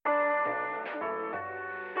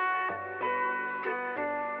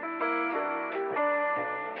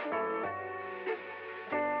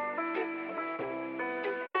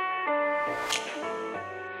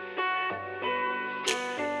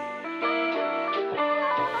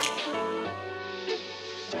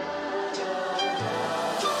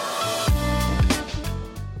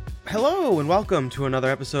Hello and welcome to another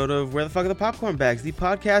episode of Where the Fuck Are the Popcorn Bags, the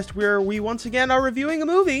podcast where we once again are reviewing a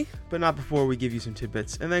movie, but not before we give you some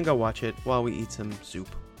tidbits and then go watch it while we eat some soup.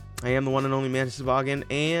 I am the one and only Mantis Toboggan,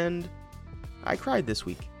 and I cried this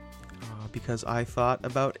week because I thought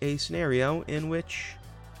about a scenario in which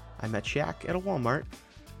I met Shaq at a Walmart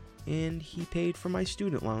and he paid for my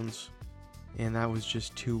student loans, and that was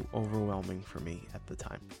just too overwhelming for me at the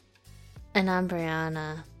time. And I'm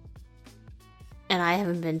Brianna. And I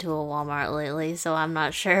haven't been to a Walmart lately, so I'm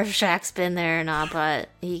not sure if Shaq's been there or not, but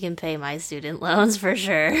he can pay my student loans for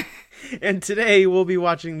sure. And today we'll be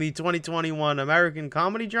watching the 2021 American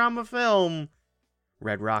comedy drama film,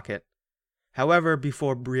 Red Rocket. However,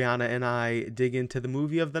 before Brianna and I dig into the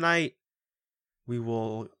movie of the night, we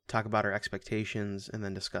will talk about our expectations and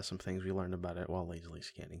then discuss some things we learned about it while lazily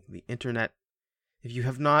scanning the internet. If you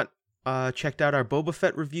have not checked out our Boba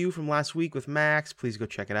Fett review from last week with Max, please go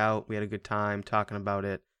check it out. We had a good time talking about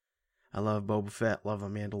it. I love Boba Fett, love The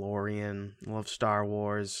Mandalorian, love Star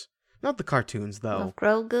Wars. Not the cartoons, though. Love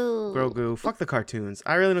Grogu. Grogu. Fuck the cartoons.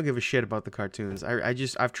 I really don't give a shit about the cartoons.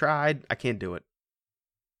 I've tried. I can't do it.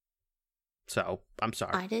 So, I'm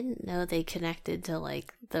sorry. I didn't know they connected to,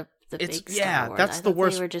 like, the big Star yeah, Wars. that's the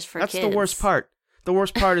worst. They were just for that's kids. the worst part. The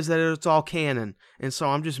worst part is that it's all canon, and so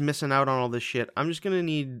I'm just missing out on all this shit. I'm just gonna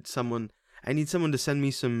need someone. I need someone to send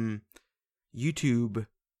me some YouTube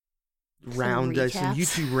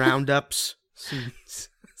YouTube roundups,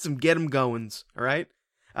 some get 'em goings. All right.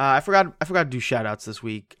 I forgot to do shout outs this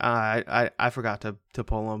week. I forgot to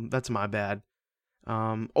pull them. That's my bad.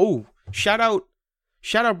 Shout out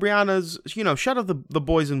Brianna's. Shout out the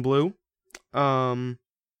boys in blue.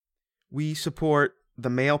 We support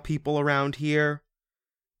the male people around here.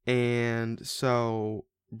 And so,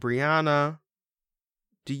 Brianna,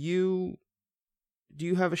 do you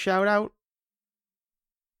have a shout out?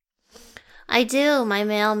 I do. My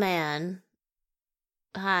mailman.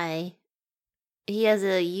 Hi. He has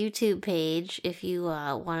a YouTube page. If you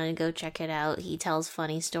want to go check it out, he tells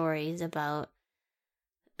funny stories about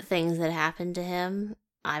things that happened to him.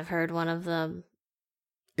 I've heard one of them.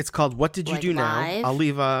 It's called What Did You Do live? Now? I'll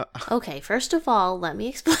leave a... Okay, first of all, let me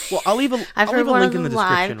explain. Well, I'll leave a link in the description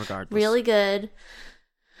live, regardless. Really good.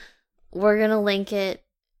 We're going to link it.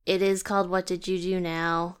 It is called What Did You Do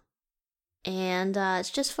Now? And it's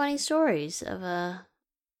just funny stories of a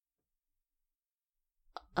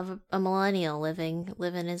millennial living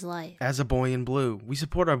his life. As a boy in blue. We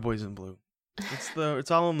support our boys in blue. It's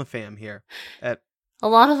all in the fam here. A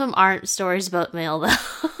lot of them aren't stories about mail, though.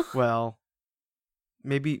 Well...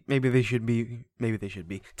 Maybe they should be. Maybe they should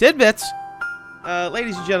be. Tidbits!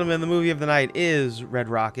 Ladies and gentlemen, the movie of the night is Red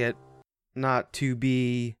Rocket. Not to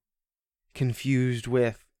be confused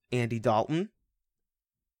with Andy Dalton.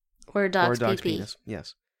 Or Dog's Pee-Pee. Penis.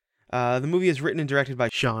 Yes. The movie is written and directed by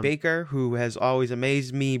Sean Baker, who has always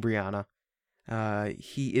amazed me, Brianna.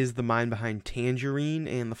 He is the mind behind Tangerine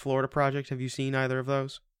and The Florida Project. Have you seen either of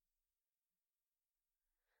those?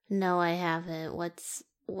 No, I haven't.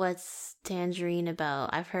 What's Tangerine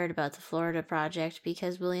about? I've heard about the Florida Project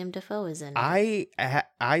because William Dafoe is in it. I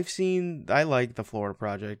like the Florida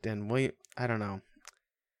Project, and I don't know.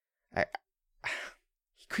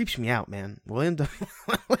 He creeps me out, man. Willem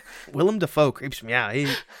Dafoe creeps me out.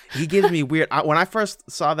 He gives me weird. When I first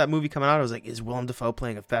saw that movie coming out, I was like, is Willem Dafoe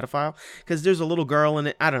playing a pedophile? Because there's a little girl in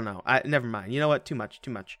it. I don't know. Never mind. You know what? Too much.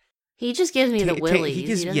 He just gives me the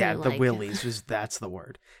willies. The willies. That's the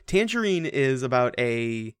word. Tangerine is about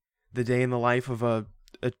the day in the life of a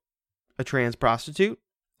trans prostitute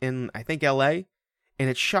in, I think, L.A. And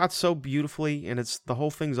it's shot so beautifully, and the whole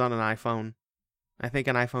thing's on an iPhone. I think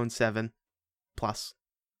an iPhone 7 Plus.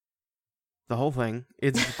 The whole thing.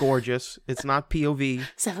 It's gorgeous. It's not POV.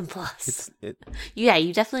 7 Plus. Yeah,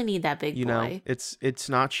 you definitely need that big boy. It's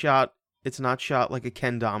not shot. It's not shot like a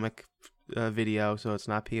Ken Domick video, so it's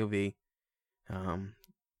not POV.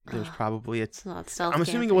 There's probably I'm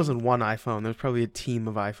assuming it wasn't one iPhone. There's probably a team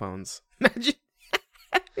of iPhones. Imagine.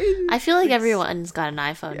 I feel like everyone's got an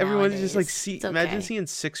iPhone. Everyone's nowadays. just like imagine seeing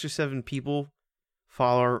 6 or 7 people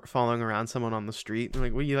following around someone on the street. They're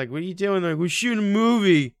like, what are you doing? They're like, we're shooting a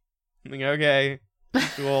movie. I'm like, okay,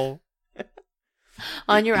 cool.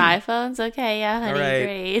 On your iPhones, okay, yeah, honey,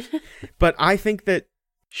 right. Great. But I think that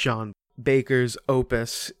Sean Baker's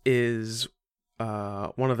opus is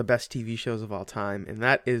one of the best TV shows of all time, and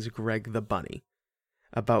that is Greg the Bunny,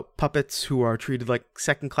 about puppets who are treated like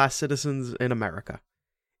second-class citizens in America.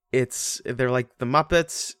 They're like the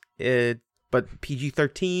Muppets, but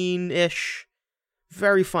PG-13-ish.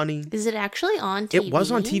 Very funny. Is it actually on TV? It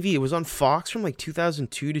was on TV. It was on Fox from like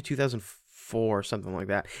 2002 to 2004 or something like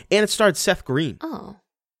that. And it starred Seth Green. Oh.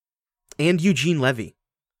 And Eugene Levy.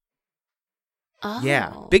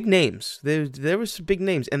 Yeah, big names. There was some big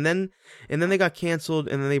names, and then they got canceled,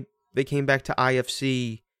 and then they came back to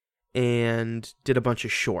IFC and did a bunch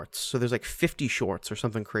of shorts. So there's like 50 shorts or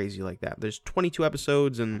something crazy like that. There's 22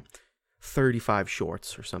 episodes and 35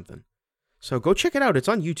 shorts or something. So go check it out. It's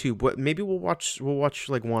on YouTube. Maybe we'll watch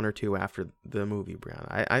like one or two after the movie,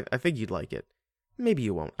 Brianna. I think you'd like it. Maybe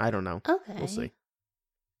you won't. I don't know. Okay. We'll see.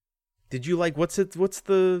 Did you like what's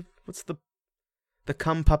the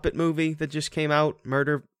cum puppet movie that just came out?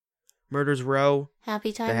 Murders Row.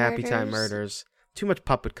 Happy Time The Murders? Happy Time Murders. Too much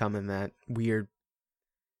puppet cum in that. Weird.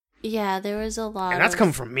 Yeah, there was a lot. And that's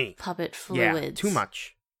coming from me. Puppet fluids. Yeah, too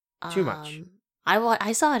much. Too much.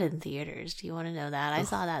 I saw it in theaters. Do you want to know that? I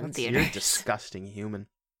saw that in theaters. You're a disgusting human.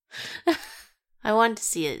 I wanted to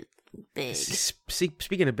see it big.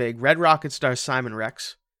 Speaking of big, Red Rocket stars Simon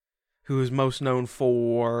Rex, who is most known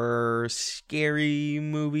for Scary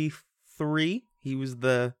Movie 3. He was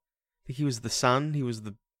the son. He was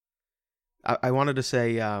the. I wanted to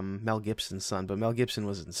say Mel Gibson's son, but Mel Gibson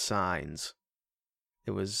was in Signs.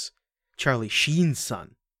 It was Charlie Sheen's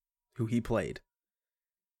son, who he played.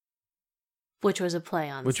 Which was a play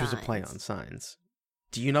on Signs.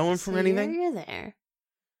 Do you know him from anything? You're there.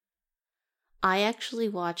 I actually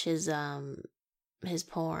watch his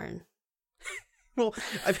porn. Well,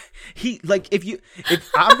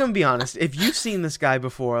 if I'm gonna be honest, if you've seen this guy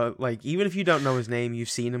before, like even if you don't know his name, you've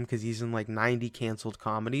seen him because he's in like 90 canceled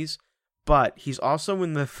comedies. But he's also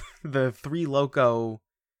in the Three Loco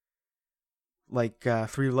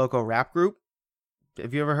rap group.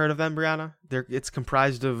 Have you ever heard of them, Brianna? It's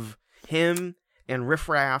comprised of him and Riff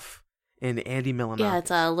Raff and Andy Milonakis. Yeah,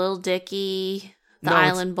 it's Lil Dicky,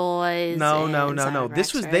 Island Boys. No. Rex,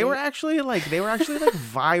 This was right? they were actually like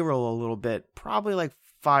viral a little bit, probably like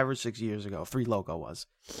 5 or 6 years ago. Three Loco was,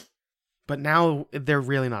 but now they're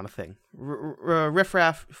really not a thing. Riff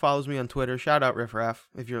Raff follows me on Twitter. Shout out Riff Raff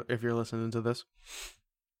if you're listening to this.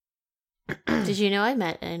 Did you know I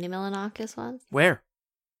met Andy Milonakis once? Where?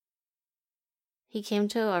 He came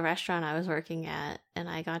to a restaurant I was working at, and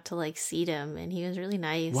I got to like seat him, and he was really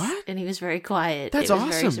nice. What? And he was very quiet. That's awesome.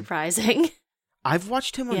 awesome. Very surprising. I've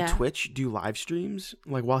watched him on Twitch do live streams,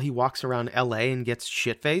 like while he walks around LA and gets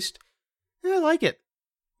shit faced. I like it.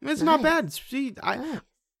 It's not bad. See,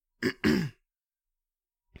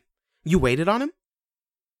 You waited on him?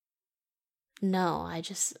 No, I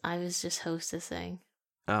was just hostessing.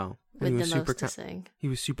 Oh, with the mostessing. He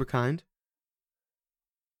was super kind.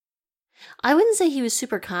 I wouldn't say he was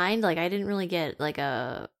super kind. Like I didn't really get like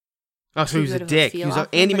a. Oh, so he was a dick.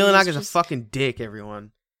 Andy Milonakis is a fucking dick.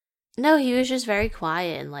 Everyone. No, he was just very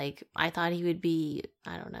quiet, and like I thought he would be,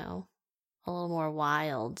 I don't know, a little more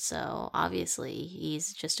wild. So obviously,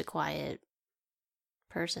 he's just a quiet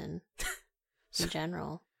person in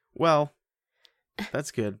general. Well,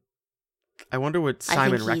 that's good. I wonder what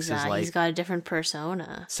Simon Rex is like. He's got a different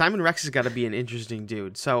persona. Simon Rex has got to be an interesting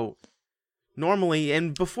dude. So normally,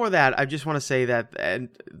 and before that, I just want to say that and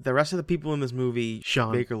the rest of the people in this movie,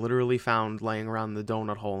 Sean Baker literally found laying around the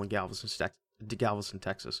donut hole in Galveston,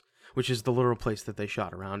 Texas, which is the literal place that they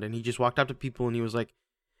shot around. And he just walked up to people and he was like,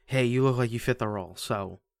 "Hey, you look like you fit the role."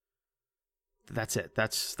 So that's it.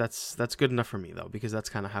 That's good enough for me though, because that's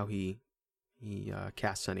kind of how he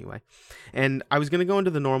casts anyway. And I was going to go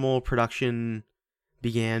into the normal production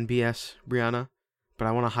began BS, Brianna, but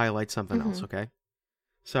I want to highlight something else, okay?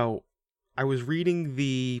 So I was reading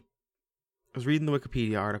the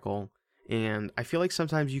Wikipedia article, and I feel like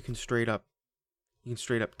sometimes you can straight up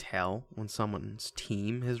tell when someone's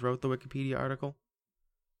team has wrote the Wikipedia article.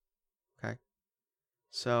 Okay?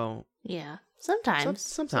 So yeah,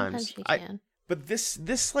 sometimes you can. But this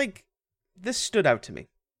stood out to me.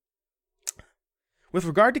 With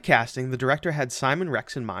regard to casting, the director had Simon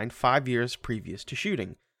Rex in mind 5 years previous to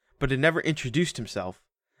shooting, but had never introduced himself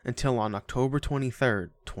until on October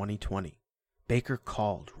 23rd, 2020. Baker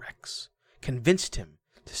called Rex, convinced him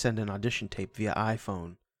to send an audition tape via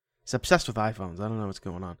iPhone. He's obsessed with iPhones. I don't know what's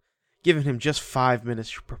going on. Giving him just 5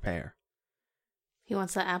 minutes to prepare. He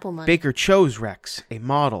wants that Apple money. Baker chose Rex, a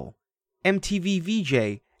model, MTV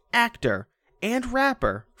VJ, actor, and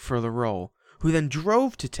rapper for the role, who then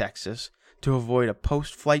drove to Texas to avoid a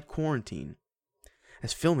post-flight quarantine,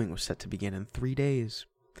 as filming was set to begin in 3 days.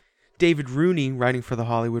 David Rooney, writing for The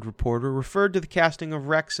Hollywood Reporter, referred to the casting of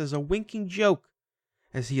Rex as a winking joke,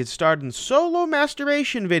 as he had starred in solo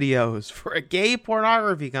masturbation videos for a gay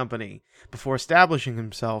pornography company before establishing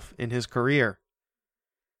himself in his career.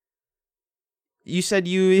 You said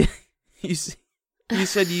you said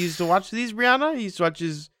you used to watch these, Brianna? You used to watch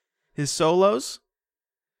his solos?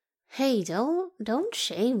 Hey, don't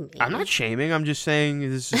shame me. I'm not shaming. I'm just saying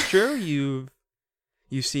this is true. You've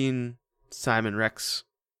seen Simon Rex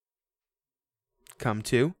come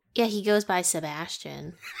to. Yeah, he goes by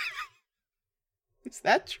Sebastian. Is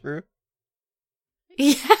that true?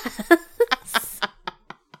 Yes.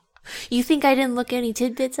 You think I didn't look any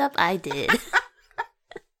tidbits up? I did.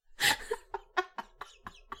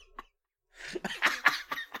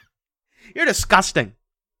 You're disgusting.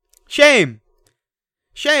 Shame.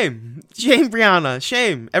 Shame. Shame, Brianna.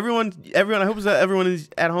 Shame. Everyone, I hope that everyone is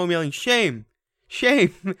at home yelling, shame.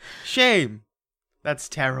 Shame. Shame. That's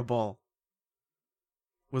terrible.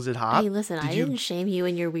 Was it hot? Hey, listen, I didn't shame you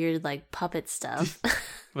in your weird, like, puppet stuff.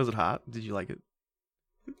 Was it hot? Did you like it?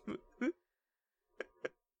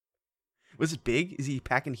 Was it big? Is he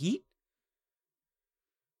packing heat?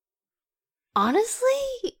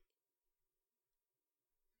 Honestly,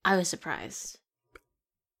 I was surprised.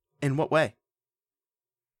 In what way?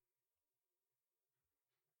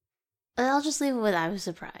 I'll just leave it with I was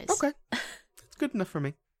surprised. Okay. It's good enough for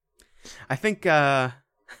me. I think at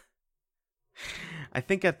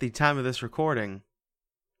the time of this recording,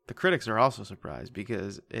 the critics are also surprised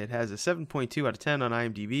because it has a 7.2 out of 10 on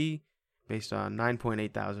IMDb based on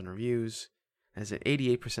 9.8 thousand reviews. It has an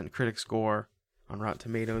 88% critic score on Rotten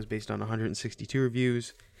Tomatoes based on 162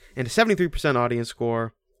 reviews and a 73% audience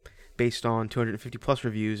score based on 250 plus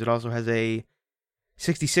reviews. It also has a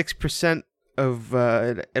 66% of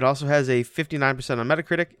it also has a 59% on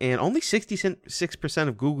Metacritic and only 66%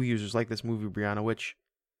 of Google users like this movie, Brianna, which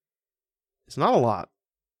is not a lot.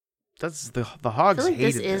 That's the Hogs I feel like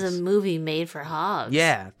hated this is a movie made for Hogs.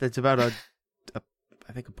 Yeah, that's about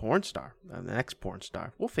I think a porn star, an ex-porn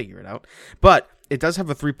star. We'll figure it out. But it does have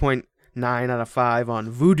a 3.9 out of 5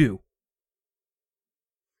 on Vudu.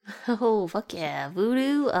 Oh, fuck yeah.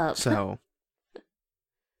 Voodoo up. So,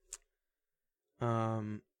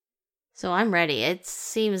 So I'm ready. It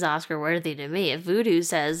seems Oscar worthy to me. If Voodoo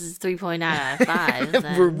says it's 3.9 out of 5,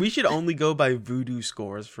 then... we should only go by Vudu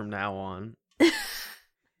scores from now on.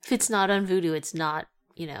 If it's not on Voodoo, it's not,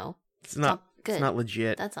 it's not good. It's not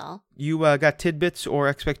legit. That's all. You got tidbits or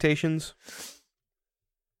expectations?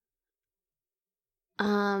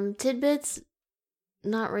 Tidbits,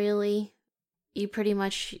 not really. You pretty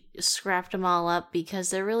much scrapped them all up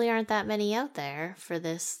because there really aren't that many out there for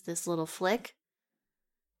this little flick.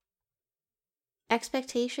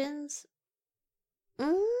 Expectations?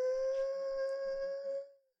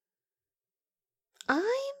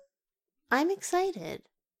 I'm excited.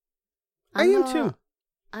 I am too.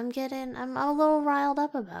 I'm a little riled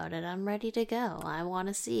up about it. I'm ready to go. I want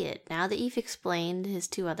to see it. Now that you've explained his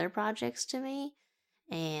 2 other projects to me,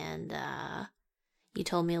 and you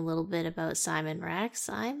told me a little bit about Simon Rex,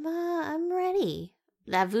 I'm ready.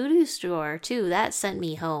 That Voodoo store too, that sent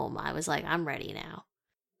me home. I was like, I'm ready now.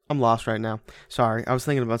 I'm lost right now. Sorry, I was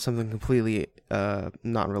thinking about something completely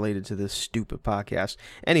not related to this stupid podcast.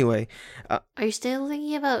 Anyway, are you still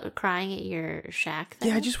thinking about crying at your shack thing?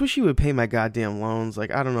 Yeah, I just wish you would pay my goddamn loans.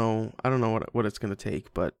 Like, I don't know what it's gonna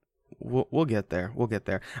take, but we'll get there. We'll get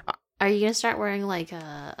there. Are you gonna start wearing like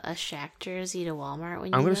a Shaq jersey to Walmart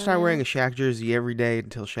when you? I'm gonna start there? wearing a Shaq jersey every day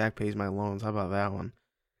until Shaq pays my loans. How about that one?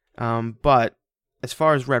 But as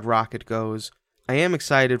far as Red Rocket goes, I am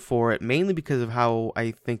excited for it, mainly because of how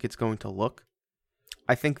I think it's going to look.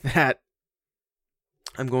 I think that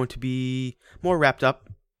I'm going to be more wrapped up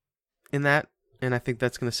in that, and I think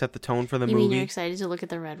that's going to set the tone for the movie. You mean you're excited to look at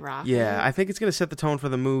the Red Rocket? Yeah, I think it's going to set the tone for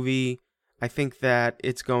the movie. I think that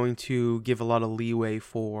it's going to give a lot of leeway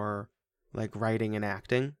for like writing and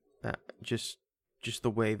acting. Just the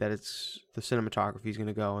way that the cinematography is going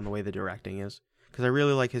to go and the way the directing is, because I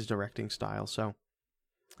really like his directing style. So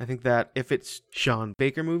I think that if it's Sean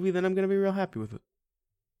Baker movie, then I'm going to be real happy with it.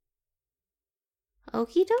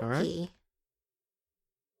 Okie dokie. All right.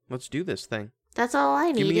 Let's do this thing. That's all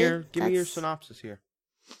I needed. Give me your synopsis here.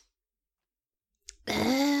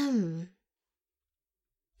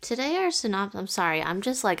 Today our synopsis, I'm sorry, I'm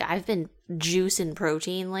just like, I've been juicing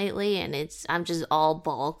protein lately and I'm just all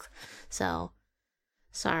bulk. So,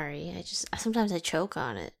 sorry, sometimes I choke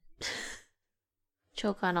on it.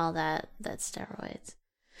 Choke on all that steroids.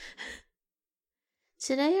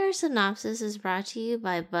 Today our synopsis is brought to you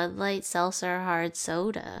by Bud Light Seltzer Hard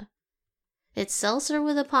Soda. It's seltzer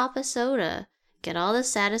with a pop of soda. Get all the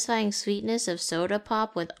satisfying sweetness of soda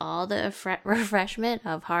pop with all the refreshment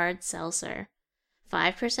of hard seltzer.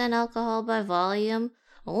 5% alcohol by volume,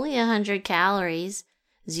 only 100 calories,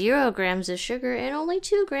 0 grams of sugar, and only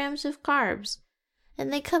 2 grams of carbs.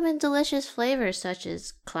 And they come in delicious flavors such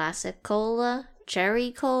as classic cola,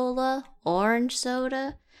 cherry cola, orange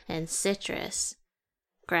soda, and citrus.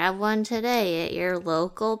 Grab one today at your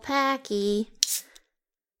local Packy.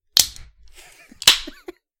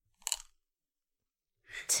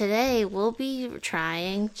 Today we'll be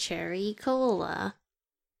trying cherry cola.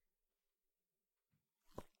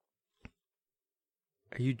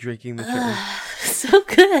 Are you drinking the cherry? So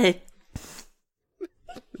good.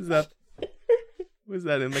 Was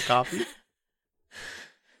that in the coffee?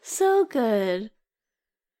 So good.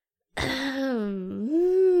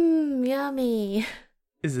 Yummy.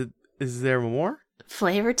 Is there more?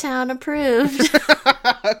 Flavortown approved.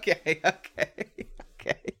 Okay.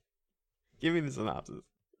 Give me the synopsis.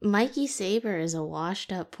 Mikey Saber is a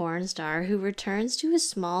washed-up porn star who returns to his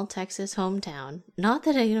small Texas hometown. Not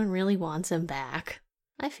that anyone really wants him back.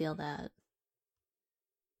 I feel that.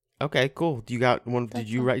 Okay, cool. You got one? Did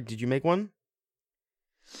you write? Did you make one?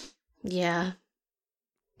 Yeah.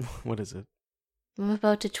 What is it? I'm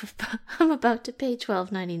about to pay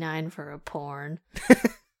 $12.99 for a porn.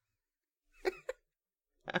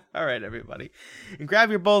 All right, everybody, and grab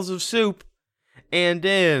your bowls of soup, and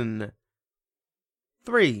in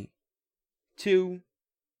 3, 2,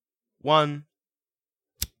 1.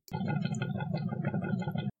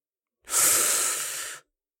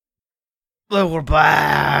 We're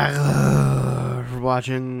back. We're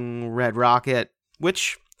watching Red Rocket,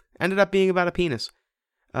 which ended up being about a penis.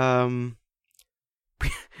 Brianna,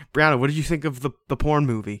 what did you think of the porn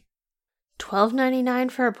movie? $12.99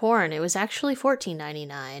 for a porn. It was actually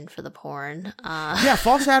 $14.99 for the porn. Yeah,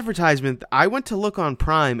 false advertisement. I went to look on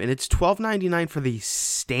Prime, and it's $12.99 for the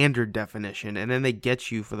standard definition, and then they get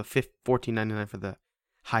you for the $14.99 for the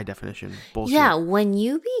high definition bullshit. Yeah, when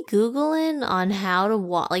you be Googling on how to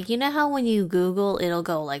watch, like, you know how when you Google, it'll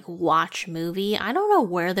go, like, watch movie? I don't know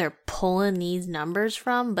where they're pulling these numbers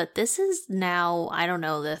from, but this is now, I don't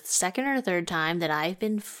know, the second or third time that I've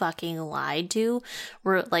been fucking lied to,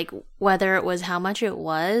 like, whether it was how much it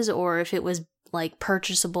was, or if it was, like,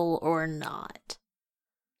 purchasable or not.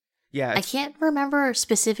 Yeah, I can't remember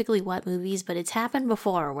specifically what movies, but it's happened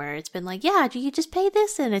before where it's been like, yeah, do you just pay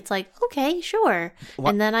this? And it's like, okay, sure.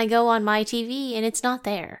 And then I go on my TV and it's not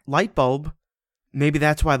there. Light bulb. Maybe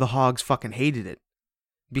that's why the hogs fucking hated it.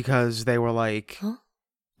 Because they were like,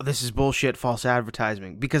 this is bullshit, false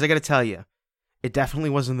advertising. Because I gotta tell you, it definitely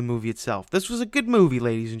wasn't the movie itself. This was a good movie,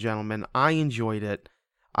 ladies and gentlemen. I enjoyed it.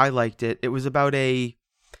 I liked it. It was about a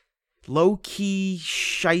low-key,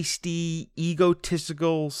 shisty,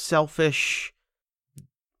 egotistical, selfish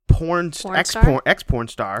ex-porn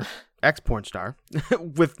star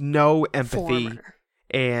with no empathy. Former.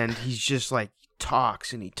 And he's just like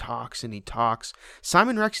talks and he talks and he talks.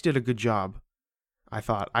 Simon Rex did a good job, I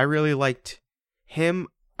thought. I really liked him.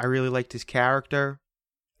 I really liked his character.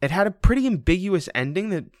 It had a pretty ambiguous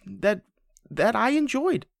ending that I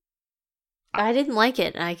enjoyed. I didn't like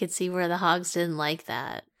it. I could see where the hogs didn't like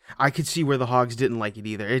that. I could see where the hogs didn't like it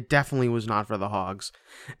either. It definitely was not for the hogs.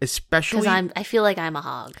 Especially because I feel like I'm a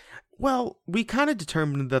hog. Well, we kind of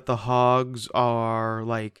determined that the hogs are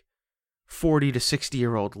like 40 to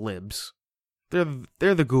 60-year-old libs. They're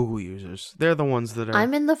the Google users. They're the ones that are...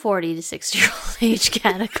 I'm in the 40 to 60-year-old age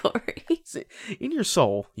category. In your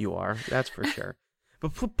soul, you are. That's for sure.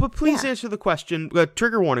 But please answer the question.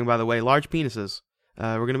 Trigger warning, by the way. Large penises.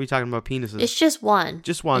 We're going to be talking about penises. It's just one.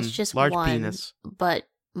 Just one. It's just large one, penis. But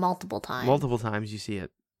multiple times. Multiple times you see it.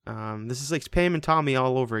 This is like Pam and Tommy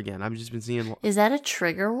all over again. I've just been seeing... Is that a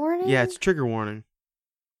trigger warning? Yeah, it's trigger warning.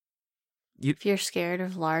 If you're scared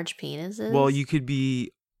of large penises? Well, you could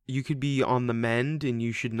be on the mend and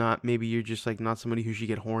you should not... Maybe you're just like not somebody who should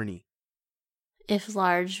get horny. If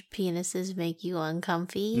large penises make you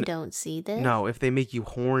uncomfy, don't see this? No, if they make you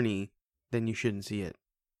horny, then you shouldn't see it.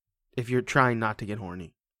 If you're trying not to get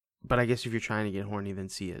horny. But I guess if you're trying to get horny, then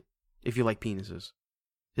see it. If you like penises.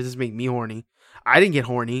 Does this make me horny? I didn't get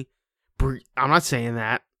horny. I'm not saying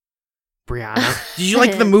that. Brianna. Did you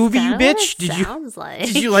like the movie, you bitch? Did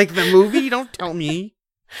you like the movie? Don't tell me.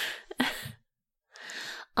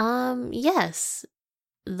 Yes.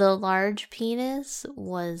 The large penis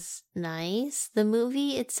was nice. The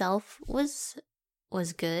movie itself was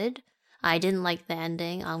good. I didn't like the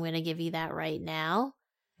ending. I'm going to give you that right now.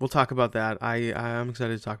 We'll talk about that. I'm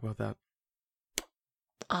excited to talk about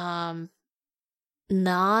that.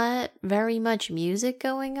 Not very much music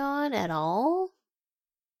going on at all,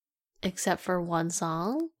 except for one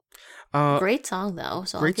song. Great song though.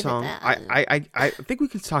 So great I'll give song. it that. I think we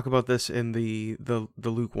can talk about this in the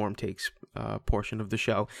lukewarm takes portion of the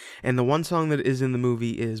show. And the one song that is in the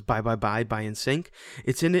movie is "Bye Bye Bye" by NSYNC.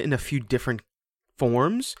 It's in it in a few different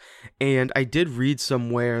forms, and I did read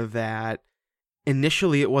somewhere that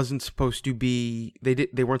initially it wasn't supposed to be.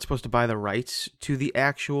 They weren't supposed to buy the rights to the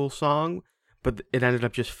actual song. But it ended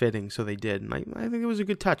up just fitting, so they did. And I think it was a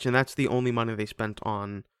good touch, and that's the only money they spent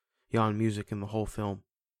on music in the whole film.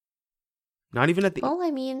 Not even at the Well,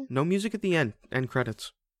 I mean, no music at the end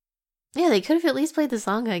credits. yeah, they could have at least played the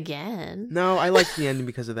song again. No, I like the ending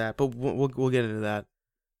because of that, but we'll get into that.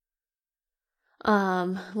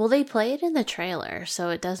 Well, they play it in the trailer, so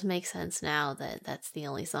it does make sense now that that's the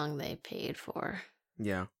only song they paid for.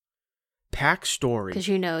 Yeah. Pack Story. Because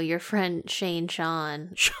your friend Shane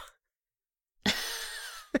Sean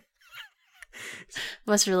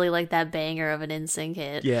must really like that banger of an NSYNC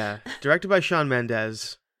hit. Yeah, directed by Shawn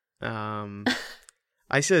Mendes.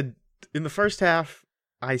 I said in the first half,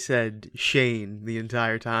 I said Shane the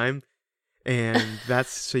entire time, and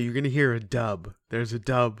that's so you're gonna hear a dub. There's a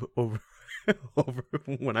dub over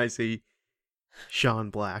when I say Sean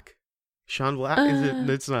Black. Sean Black is it?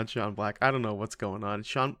 It's not Sean Black. I don't know what's going on.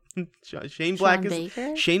 Shane Black Sean is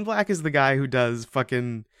Baker? Shane Black is the guy who does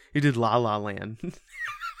who did La La Land.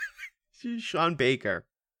 Sean Baker.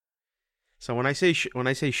 So when I say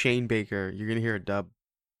Shane Baker, you're gonna hear a dub,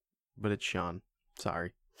 but it's Sean.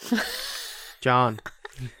 Sorry, John.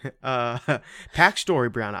 Pack Story,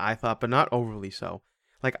 Brianna, I thought, but not overly so.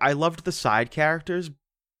 Like, I loved the side characters.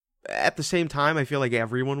 At the same time, I feel like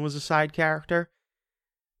everyone was a side character.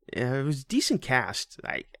 It was a decent cast.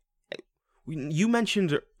 You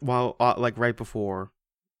mentioned while like right before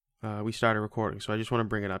we started recording, so I just want to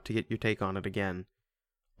bring it up to get your take on it again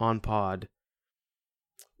on pod.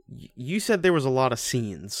 You said there was a lot of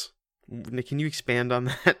scenes. Can you expand on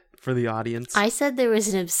that for the audience? I said there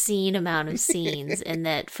was an obscene amount of scenes, and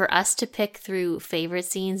that for us to pick through favorite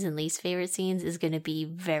scenes and least favorite scenes is going to be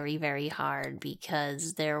very, very hard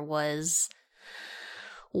because there was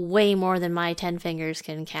way more than my 10 fingers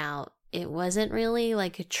can count. It wasn't really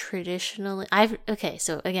like a traditional...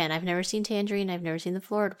 so again, I've never seen Tangerine, I've never seen The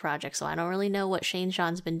Florida Project, so I don't really know what Shane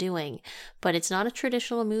Sean's been doing, but it's not a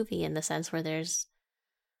traditional movie in the sense where there's,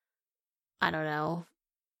 I don't know,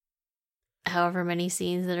 however many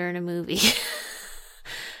scenes that are in a movie.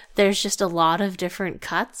 There's just a lot of different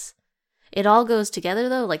cuts. It all goes together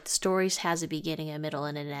though, like the story has a beginning, a middle,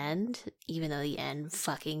 and an end, even though the end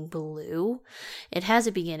fucking blew. It has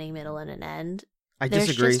a beginning, middle, and an end. I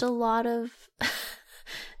disagree. There's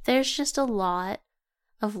just a lot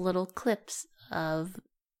of little clips of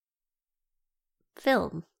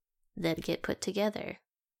film that get put together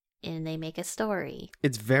and they make a story.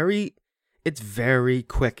 It's very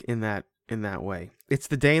quick in that way. It's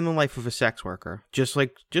the day in the life of a sex worker, just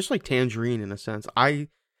like Tangerine in a sense. I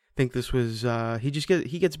think this was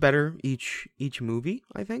he gets better each movie,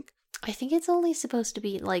 I think. I think it's only supposed to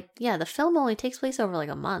be like, yeah, the film only takes place over like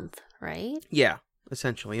a month, right? Yeah,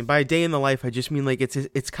 essentially. And by a day in the life, I just mean like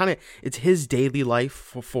it's his daily life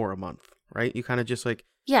for a month, right? You kind of just like,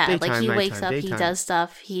 yeah, daytime, like he nighttime, wakes up, daytime. He does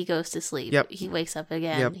stuff, he goes to sleep. Yep. He wakes up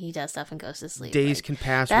again, Yep. He does stuff and goes to sleep. Days like, can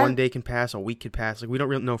pass, one day can pass, a week can pass. Like, we don't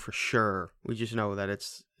really know for sure. We just know that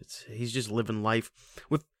he's just living life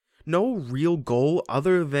with no real goal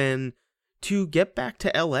other than to get back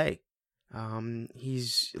to LA.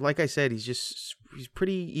 He's, like I said, he's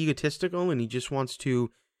pretty egotistical, and he just wants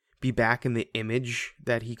to be back in the image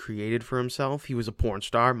that he created for himself. He was a porn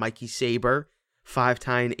star, Mikey Saber,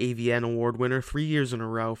 5-time AVN award winner, 3 years in a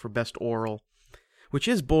row for best oral, which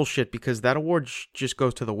is bullshit because that award just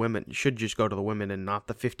goes to the women. It should just go to the women and not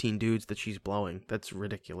the 15 dudes that she's blowing. That's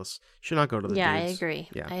ridiculous. Should not go to the dudes. Yeah, I agree.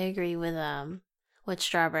 Yeah. I agree with what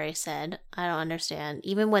Strawberry said. I don't understand.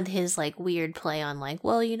 Even with his like weird play on like,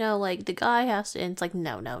 well, like the guy has to, and it's like,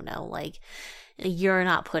 no. Like, you're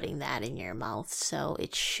not putting that in your mouth, so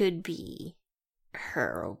it should be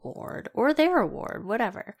her award or their award,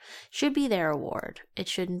 whatever. Should be their award. It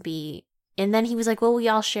shouldn't be. And then he was like, well, we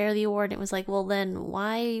all share the award. And it was like, well, then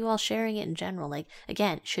why are you all sharing it in general? Like,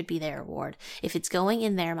 again, it should be their award. If it's going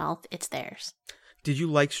in their mouth, it's theirs. Did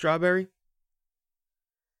you like Strawberry?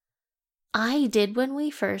 I did when we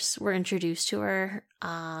first were introduced to her,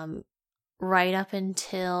 right up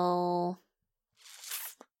until,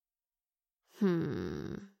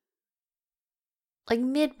 like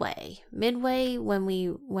midway when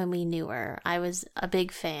we knew her. I was a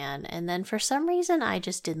big fan, and then for some reason I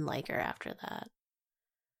just didn't like her after that.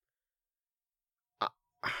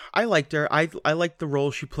 I liked her. I liked the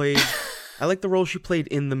role she played. I liked the role she played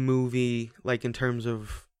in the movie, like in terms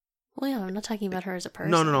of. Well, yeah, I'm not talking about her as a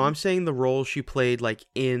person. No. I'm saying the role she played, like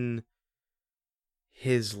in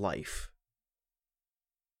his life,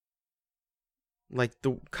 like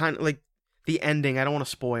the kind of like the ending. I don't want to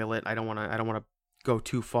spoil it. I don't want to go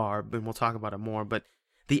too far, and we'll talk about it more. But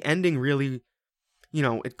the ending really,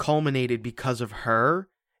 it culminated because of her,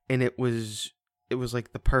 and it was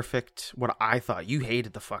like the perfect. What I thought. You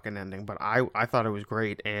hated the fucking ending, but I thought it was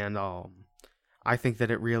great, and I think that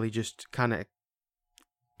it really just kind of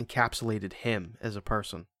encapsulated him as a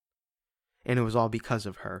person. and it was all because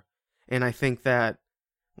of her. And I think that,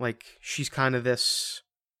 like, she's kind of this,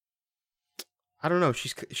 I don't know,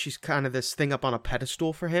 she's kind of this thing up on a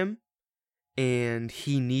pedestal for him, and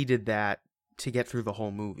he needed that to get through the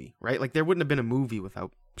whole movie, right? Like, there wouldn't have been a movie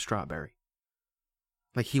without Strawberry.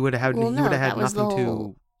 Like, he would have had, nothing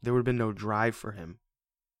to, there would have been no drive for him.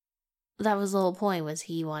 That was the whole point, was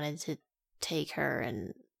he wanted to take her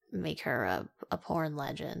and make her a porn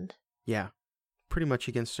legend. Yeah. Pretty much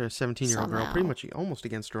against a 17-year-old girl. Somehow. Pretty much almost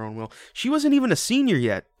against her own will. She wasn't even a senior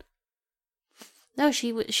yet. No,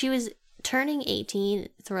 she was turning 18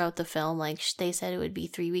 throughout the film. Like, they said it would be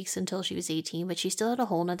 3 weeks until she was 18, but she still had a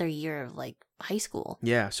whole nother year of, like, high school.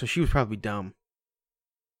 Yeah, so she was probably dumb.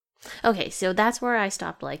 Okay, so that's where I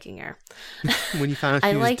stopped liking her. When you found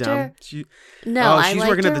out she was dumb? Her. She's I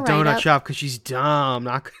working at the donut right shop because she's dumb,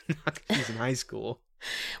 not because she's in high school.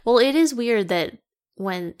 Well, it is weird that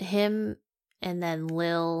when him and then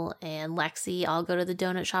Lil and Lexi all go to the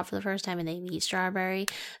donut shop for the first time and they meet Strawberry,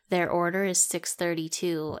 their order is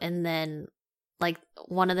 $6.32. And then, like,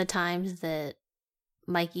 one of the times that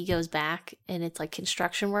Mikey goes back and it's like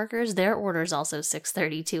construction workers, their order is also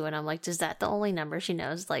 $6.32. And I'm like, is that the only number she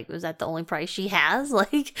knows? Like, was that the only price she has?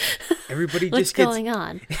 Like, everybody what's going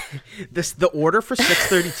on? The order for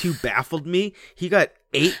 $6.32 baffled me. He got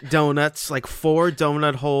 8 donuts, like 4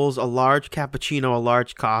 donut holes, a large cappuccino, a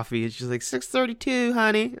large coffee. It's just like $6.32,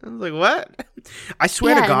 honey. I was like, what? I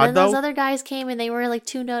swear to God, and then though, those other guys came and they were like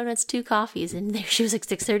 2 donuts, 2 coffees, and she was like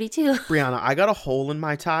 $6.32. Brianna, I got a hole in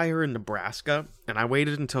my tire in Nebraska, and I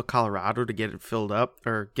waited until Colorado to get it filled up,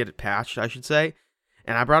 or get it patched, I should say.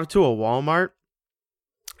 And I brought it to a Walmart.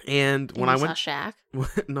 And when I went, Shaq?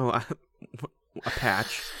 No, a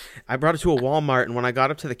patch. I brought it to a Walmart, and when I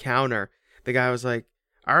got up to the counter, the guy was like,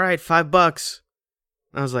 "All right, $5."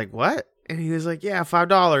 I was like, "What?" And he was like, "Yeah,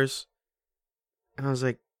 $5." And I was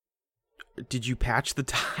like, "Did you patch the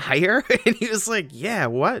tire?" And he was like, "Yeah,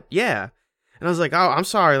 what? Yeah." And I was like, "Oh, I'm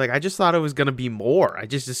sorry. Like, I just thought it was gonna be more. I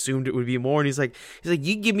just assumed it would be more." And he's like, "You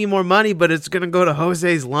can give me more money, but it's gonna go to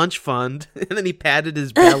Jose's lunch fund." And then he patted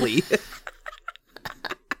his belly.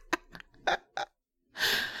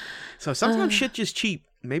 So sometimes shit just cheap.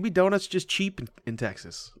 Maybe donuts just cheap in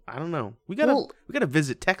Texas. I don't know. We gotta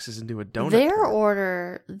visit Texas and do a donut. Their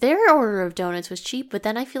order of donuts was cheap, but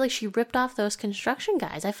then I feel like she ripped off those construction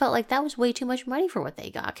guys. I felt like that was way too much money for what they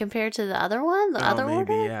got compared to the other one,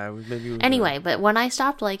 order. Yeah, maybe. Anyway, but when I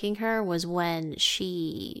stopped liking her was when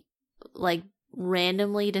she, like,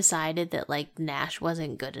 randomly decided that, like, Nash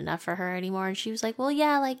wasn't good enough for her anymore, and she was like, well,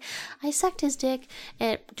 yeah, like, I sucked his dick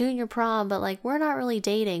at doing your prom, but, like, we're not really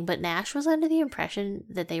dating. But Nash was under the impression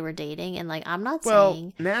that they were dating, and, like, I'm not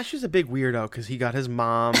saying Nash is a big weirdo because he got his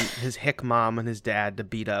mom, his hick mom, and his dad to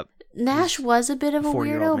beat up. Nash was a bit of a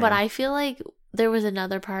weirdo, man. but I feel like there was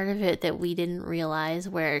another part of it that we didn't realize,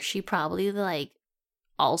 where she probably, like,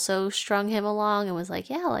 also strung him along and was like,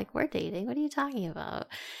 yeah, like, we're dating. What are you talking about?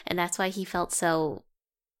 And that's why he felt so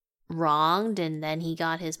wronged. And then he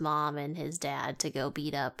got his mom and his dad to go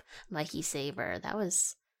beat up Mikey Saber. That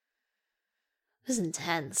was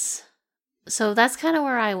intense. So that's kind of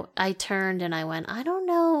where I turned and I went, I don't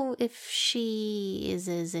know if she is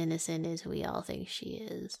as innocent as we all think she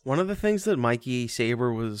is. One of the things that Mikey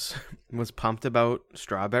Saber was pumped about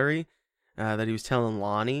Strawberry, that he was telling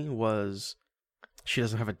Lonnie, was she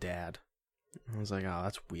doesn't have a dad. I was like, oh,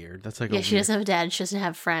 that's weird. That's like she doesn't have a dad. She doesn't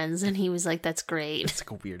have friends. And he was like, that's great. It's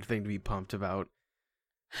like a weird thing to be pumped about.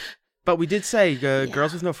 But we did say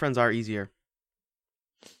girls with no friends are easier.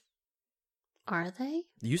 Are they?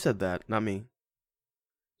 You said that, not me.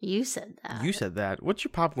 You said that. You said that. What's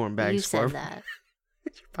your popcorn bag score? You said that.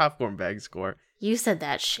 What's your popcorn bag score? You said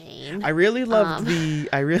that, Shane. I really loved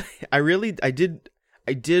I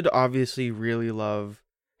did obviously really love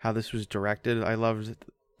how this was directed. I loved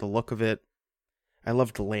the look of it. I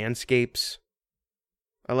loved the landscapes.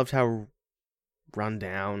 I loved how run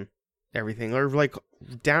down everything, or like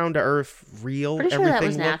down to earth, real. Pretty sure everything that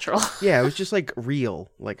was looked. natural. Yeah, it was just like real.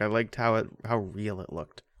 Like I liked how real it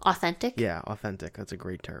looked. Authentic? Yeah, authentic. That's a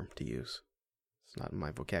great term to use. It's not in my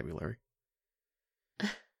vocabulary.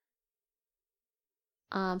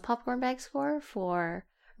 Popcorn bag score for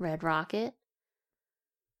Red Rocket.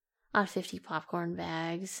 Out of 50 popcorn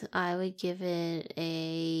bags, I would give it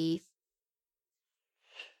a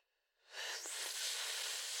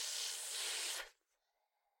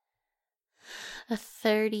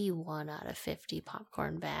 31 out of 50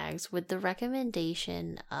 popcorn bags, with the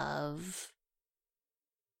recommendation of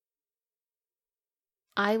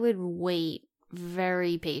I would wait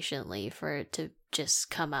very patiently for it to just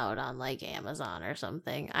come out on, like, Amazon or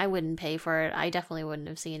something. I wouldn't pay for it. I definitely wouldn't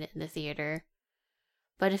have seen it in the theater.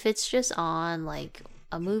 But if it's just on like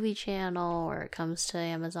a movie channel or it comes to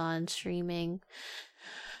Amazon streaming,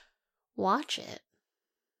 watch it.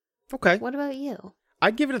 Okay. What about you?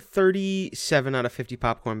 I'd give it a 37 out of 50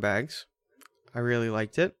 popcorn bags. I really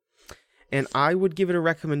liked it. And I would give it a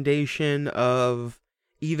recommendation of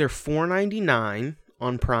either $4.99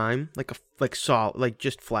 on Prime, like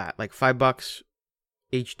just flat, like $5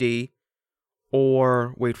 HD,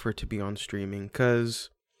 or wait for it to be on streaming.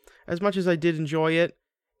 Because as much as I did enjoy it,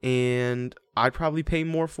 and I'd probably pay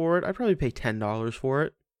more for it, I'd probably pay $10 for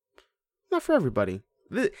it. Not for everybody.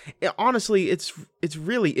 Honestly, it's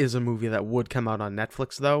really is a movie that would come out on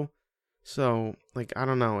Netflix though. So, like, I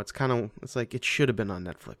don't know. It's like it should have been on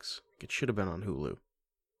Netflix. It should have been on Hulu.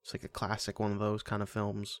 It's like a classic one of those kind of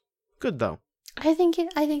films. Good though. I think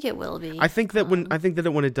it will be. I think that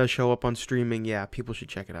when it does show up on streaming, yeah, people should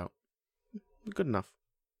check it out. Good enough.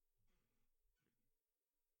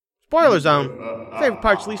 Spoiler zone. Favorite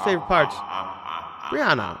parts, least favorite parts.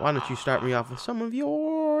 Brianna, why don't you start me off with some of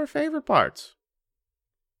your favorite parts?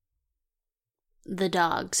 The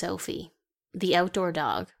dog, Sophie. The outdoor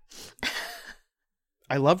dog.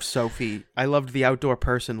 I loved Sophie. I loved the outdoor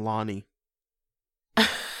person, Lonnie.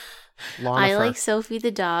 I like Sophie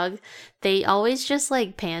the dog. They always just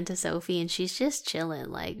like pan to Sophie and she's just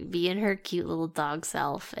chilling, like being her cute little dog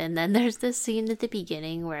self. And then there's this scene at the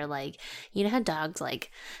beginning where, like, you know how dogs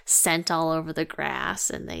like scent all over the grass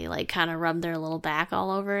and they like kind of rub their little back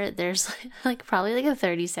all over it. There's like probably like a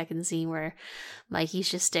 30-second scene where Mikey's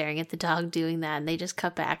just staring at the dog doing that, and they just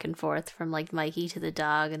cut back and forth from like Mikey to the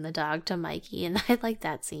dog and the dog to Mikey, and I like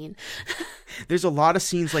that scene. There's a lot of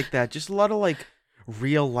scenes like that, just a lot of like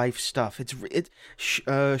real life stuff.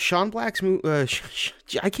 Sean Black's movie.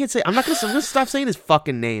 I can't say. I'm gonna stop saying his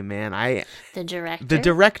fucking name, man. The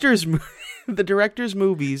director's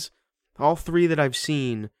movies, all three that I've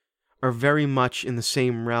seen, are very much in the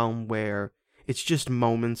same realm where it's just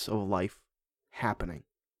moments of life happening,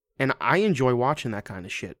 and I enjoy watching that kind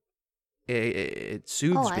of shit. It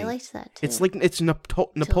soothes me. I liked that too. It's like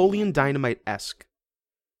Napoleon Dynamite-esque.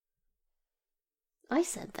 I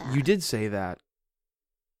said that. You did say that.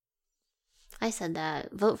 I said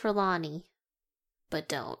that. Vote for Lonnie. But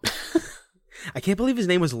don't. I can't believe his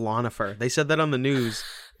name was Lonifer. They said that on the news.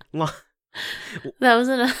 That was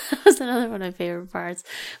another one of my favorite parts.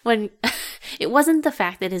 When it wasn't the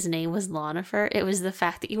fact that his name was Lonifer, it was the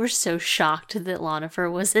fact that you were so shocked that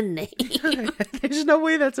Lonifer was a name. There's no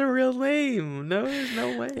way that's a real name. No, there's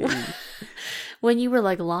no way. When you were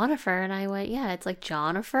like Lonifer, and I went, yeah, it's like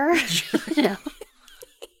Jonifer. You know?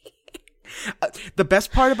 The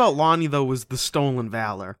best part about Lonnie though was the stolen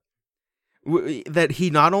valor. That he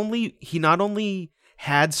not only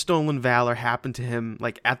had stolen valor happen to him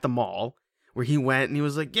like at the mall where he went and he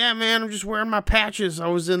was like, yeah man, I'm just wearing my patches. I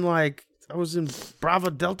was in Bravo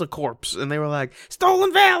Delta Corps, and they were like,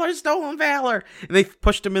 stolen valor, and they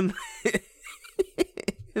pushed him in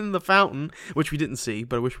in the fountain, which we didn't see,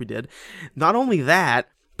 but I wish we did. Not only that,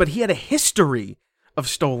 but he had a history of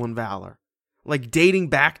stolen valor, like dating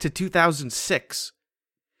back to 2006.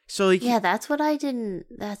 So like, yeah, that's what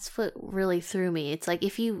really threw me. It's like,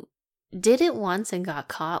 if you did it once and got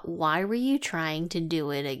caught, why were you trying to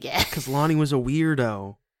do it again? Because Lonnie was a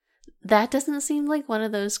weirdo. That doesn't seem like one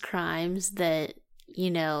of those crimes that,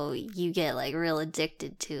 you know, you get like real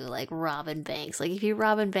addicted to, like robbing banks. Like if you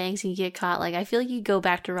robbing banks and you get caught, like I feel like you go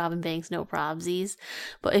back to robbing banks, no probsies.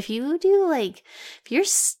 But if you do, like, if you're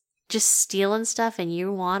just stealing stuff and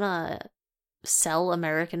you want to sell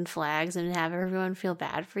American flags and have everyone feel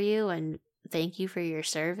bad for you and thank you for your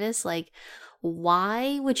service, like,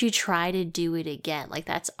 why would you try to do it again? Like,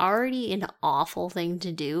 that's already an awful thing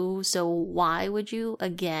to do. So why would you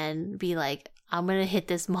again be like, I'm gonna hit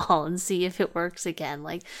this mall and see if it works again?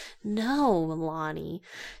 Like, no, Lonnie,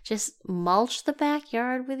 just mulch the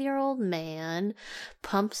backyard with your old man,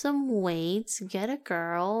 pump some weights, get a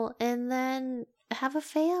girl, and then have a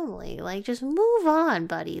family. Like, just move on,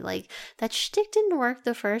 buddy. Like, that shtick didn't work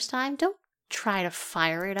the first time. Don't try to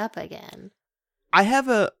fire it up again. I have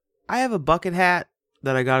a bucket hat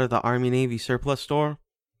that I got at the Army Navy surplus store,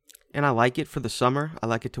 and I like it for the summer. I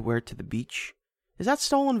like it to wear it to the beach. Is that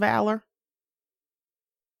stolen valor?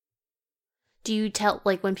 Do you tell,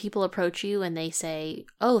 like, when people approach you and they say,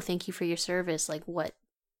 oh, thank you for your service, like, what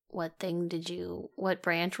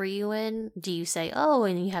branch were you in? Do you say, oh,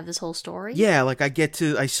 and you have this whole story? Yeah, like I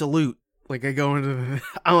salute. Like I go into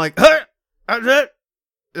I'm like, hey, that's it.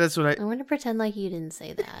 That's what I'm going to pretend like you didn't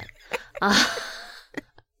say that.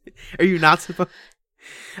 Are you not supposed?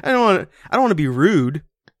 I don't want to be rude.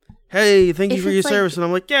 Hey, thank you for your service, and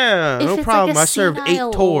I'm like, yeah, no problem. I served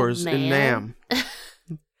 8 tours in Nam.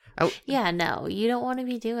 Yeah, no, you don't want to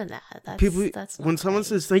be doing that. That's not when someone right.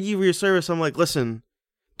 says thank you for your service, I'm like, listen,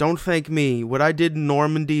 don't thank me. What I did in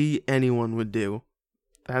Normandy, anyone would do.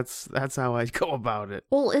 That's how I go about it.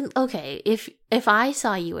 Well, okay, if I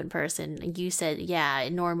saw you in person and you said, yeah,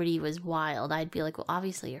 Normandy was wild, I'd be like, well,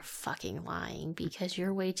 obviously you're fucking lying because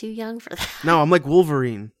you're way too young for that. No, I'm like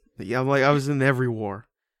Wolverine. Yeah, I'm like I was in every war.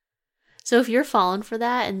 So if you're falling for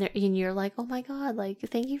that and you're like, oh my god, like,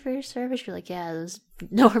 thank you for your service, you're like, yeah, those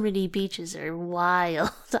Normandy beaches are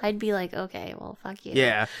wild. I'd be like, okay, well, fuck you.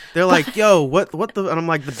 Yeah, they're like, yo, what the? And I'm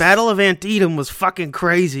like, the Battle of Antietam was fucking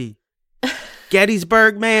crazy.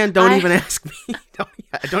 Gettysburg, man, don't even ask me.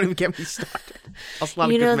 Don't even get me started.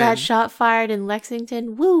 You know that shot fired in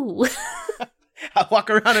Lexington? Woo! I walk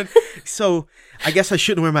around and so I guess I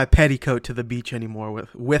shouldn't wear my petticoat to the beach anymore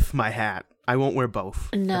with my hat. I won't wear both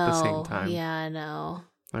at the same time. Yeah, no.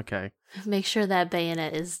 Okay. Make sure that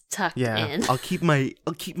bayonet is tucked in. I'll keep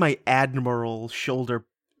my admiral shoulder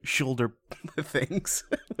things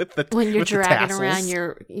when you're dragging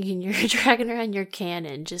around your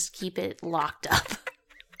cannon, just keep it locked up.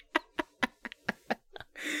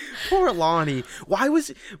 Poor Lonnie. Why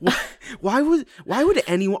would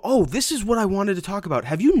anyone? Oh, this is what I wanted to talk about.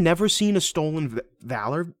 Have you never seen a Stolen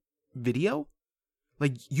Valor video?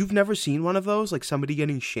 Like, you've never seen one of those? Like, somebody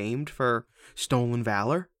getting shamed for stolen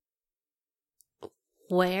valor?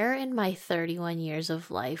 Where in my 31 years of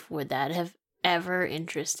life would that have ever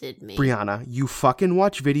interested me? Brianna, you fucking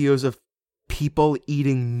watch videos of people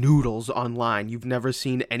eating noodles online. You've never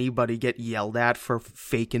seen anybody get yelled at for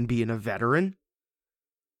faking being a veteran?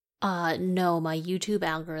 No, my YouTube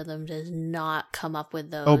algorithm does not come up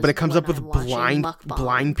with those. Oh, but it comes up with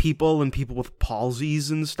blind people and people with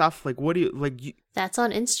palsies and stuff. Like, what do you like? That's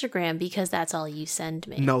on Instagram because that's all you send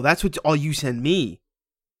me. No, that's all you send me.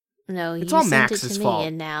 No, it's you all sent Max's it to fault. me,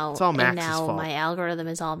 and now it's all Max's fault. My algorithm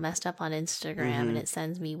is all messed up on Instagram, and it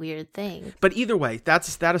sends me weird things. But either way, that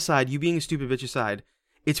aside, you being a stupid bitch aside,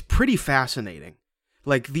 it's pretty fascinating.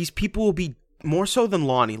 Like, these people will be more so than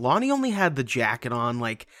Lonnie. Lonnie only had the jacket on.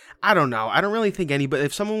 Like, I don't know. I don't really think anybody.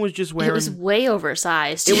 If someone was just wearing, it was way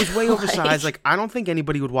oversized. It was way oversized. Like, I don't think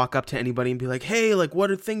anybody would walk up to anybody and be like, "Hey, like,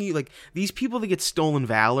 what a thing you like." These people that get stolen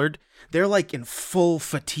valored, they're like in full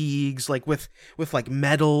fatigues, like with like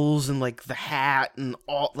medals and like the hat and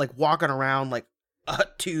all, like walking around like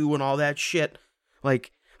too and all that shit.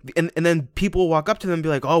 Like, and then people will walk up to them and be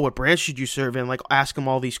like, "Oh, what branch did you serve in?" Like, ask them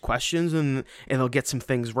all these questions and they'll get some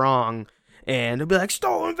things wrong. And it'll be like,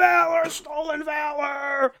 stolen valor.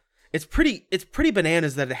 It's pretty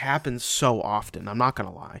bananas that it happens so often. I'm not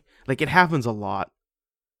gonna lie. Like, it happens a lot.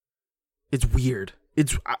 It's weird.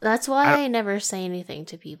 That's why I never say anything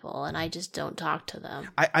to people, and I just don't talk to them.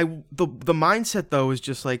 The mindset though is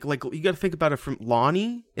just like you got to think about it from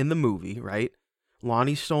Lonnie in the movie, right?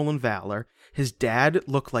 Lonnie's stolen valor. His dad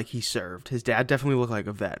looked like he served. His dad definitely looked like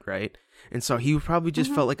a vet, right? And so he probably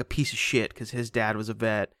just felt like a piece of shit because his dad was a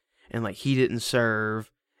vet. And, like, he didn't serve.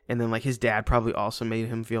 And then, like, his dad probably also made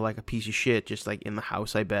him feel like a piece of shit, just, like, in the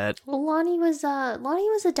house, I bet. Well, Lonnie was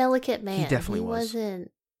a delicate man. He definitely was.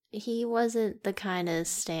 He wasn't the kind of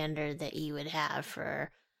standard that you would have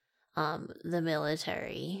for the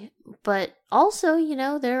military. But also, you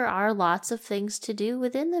know, there are lots of things to do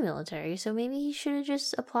within the military. So maybe he should have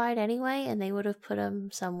just applied anyway, and they would have put him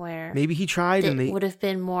somewhere. Maybe he tried, and they would have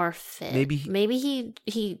been more fit. Maybe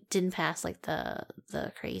he didn't pass like the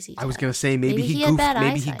crazy test. I was gonna say maybe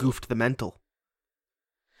he goofed the mental.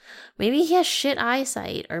 Maybe he has shit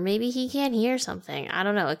eyesight, or maybe he can't hear something. I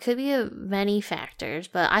don't know. It could be many factors,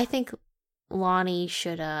 but I think Lonnie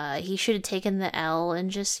should have taken the L and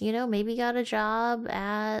just, you know, maybe got a job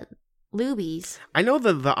at Luby's. I know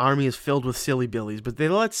that the army is filled with silly billies, but they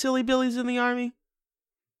let silly billies in the army?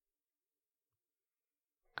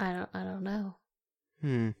 I don't know.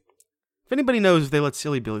 If anybody knows if they let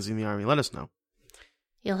silly billies in the army, let us know.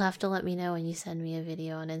 You'll have to let me know when you send me a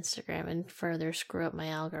video on Instagram and further screw up my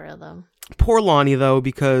algorithm. Poor Lonnie though,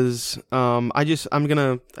 because I just want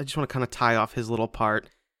to kind of tie off his little part.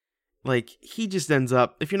 Like, he just ends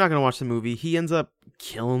up, if you're not going to watch the movie, he ends up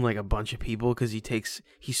killing, like, a bunch of people because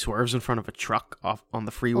he swerves in front of a truck off on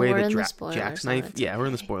the freeway that jackknife. Yeah, we're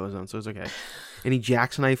in the spoiler zone, so it's okay. And he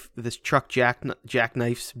jackknife, this truck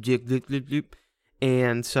jackknifes,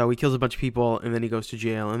 and so he kills a bunch of people, and then he goes to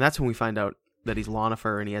jail, and that's when we find out that he's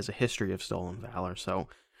Lonifer, and he has a history of stolen valor. So,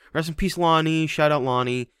 rest in peace, Lonnie. Shout out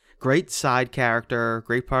Lonnie. Great side character,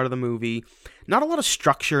 great part of the movie. Not a lot of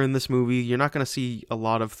structure in this movie. You're not going to see a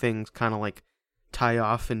lot of things kind of like tie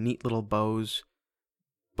off in neat little bows.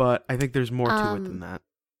 But I think there's more to it than that.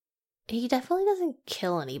 He definitely doesn't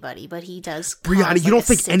kill anybody, but he does Brianna, cause, you like, don't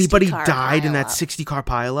think anybody 60-car died in that pileup. 60-car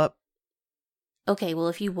pileup? Okay, well,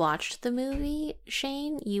 if you watched the movie,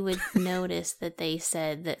 Shane, you would notice that they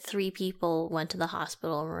said that 3 people went to the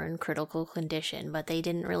hospital and were in critical condition, but they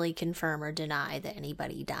didn't really confirm or deny that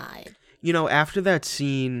anybody died. You know, after that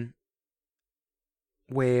scene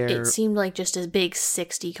where... It seemed like just a big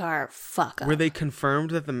 60-car fuck-up. Where they confirmed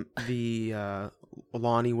that the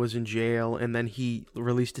Lonnie was in jail, and then he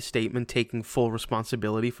released a statement taking full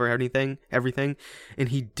responsibility for everything, and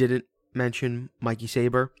he didn't mention Mikey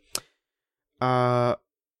Saber.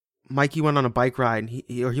 Mikey went on a bike ride, and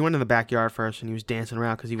he went in the backyard first, and he was dancing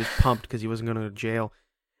around because he was pumped because he wasn't going to go to jail.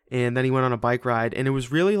 And then he went on a bike ride, and it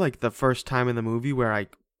was really like the first time in the movie where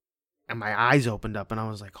my eyes opened up, and I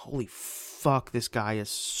was like, holy fuck, this guy is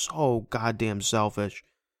so goddamn selfish.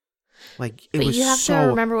 Like, but you have to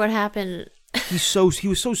remember what happened. He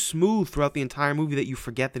was so smooth throughout the entire movie that you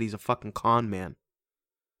forget that he's a fucking con man.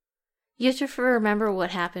 You have to remember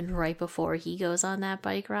what happened right before he goes on that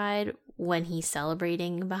bike ride when he's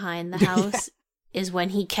celebrating behind the house is when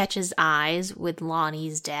he catches eyes with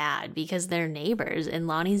Lonnie's dad because they're neighbors, and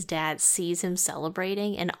Lonnie's dad sees him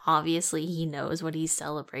celebrating, and obviously he knows what he's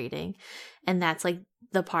celebrating. And that's like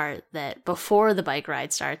the part that before the bike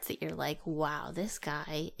ride starts that you're like, wow, this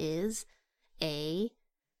guy is a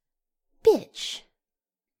bitch.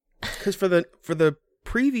 Because for the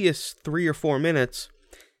previous 3 or 4 minutes,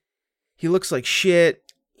 he looks like shit.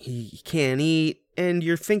 He can't eat, and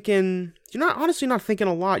you're honestly not thinking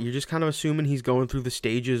a lot. You're just kind of assuming he's going through the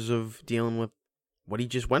stages of dealing with what he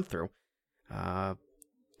just went through,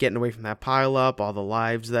 getting away from that pileup, all the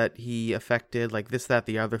lives that he affected, like this, that,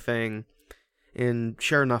 the other thing. And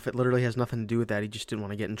sure enough, it literally has nothing to do with that. He just didn't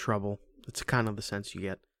want to get in trouble. That's kind of the sense you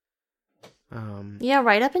get. Yeah,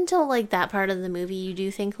 right up until like that part of the movie, you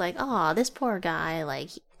do think like, oh, this poor guy, like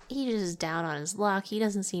he just is down on his luck. He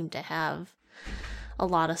doesn't seem to have a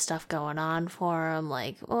lot of stuff going on for him.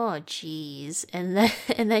 Like, oh, geez. And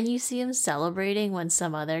then you see him celebrating when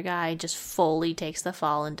some other guy just fully takes the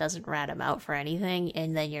fall and doesn't rat him out for anything.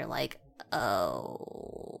 And then you're like,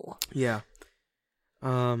 oh, yeah.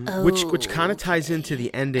 Which kind of ties into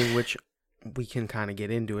the ending, which we can kind of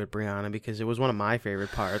get into it, Brianna, because it was one of my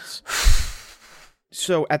favorite parts.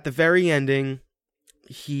 So at the very ending,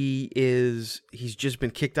 he's just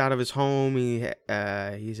been kicked out of his home.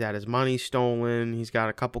 He's had his money stolen. He's got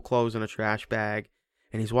a couple clothes in a trash bag,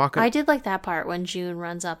 and he's walking. I did like that part when June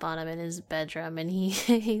runs up on him in his bedroom and he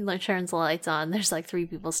turns the lights on. There's like 3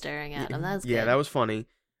 people staring at him. That's good. That was funny.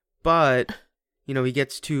 But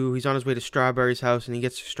he's on his way to Strawberry's house, and he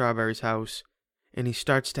gets to Strawberry's house, and he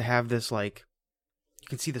starts to have this like. You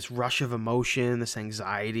can see this rush of emotion, this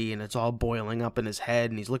anxiety, and it's all boiling up in his head,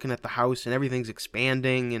 and he's looking at the house, and everything's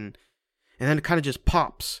expanding, and then it kind of just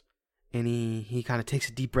pops, and he kind of takes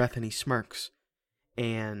a deep breath, and he smirks,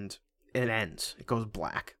 and it ends. It goes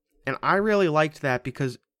black. And I really liked that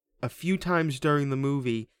because a few times during the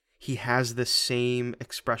movie, he has the same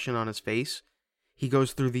expression on his face. He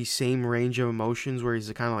goes through the same range of emotions where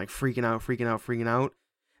he's kind of like freaking out,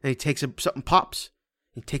 and he takes something pops,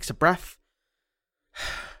 he takes a breath,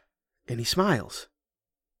 and he smiles,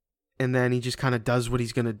 and then he just kind of does what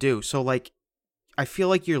he's gonna do. So like, I feel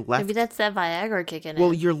like you're left. Maybe that's that Viagra kicking in.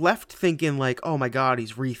 Well, you're left thinking like, oh my god,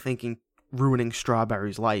 he's rethinking ruining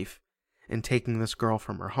Strawberry's life and taking this girl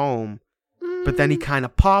from her home. But then he kind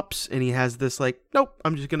of pops, and he has this like, nope,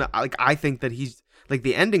 I'm just gonna like. I think that he's like,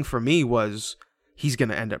 the ending for me was he's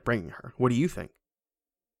gonna end up bringing her. What do you think?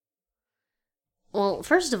 Well,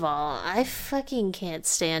 first of all, I fucking can't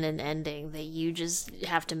stand an ending that you just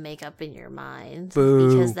have to make up in your mind. Boo.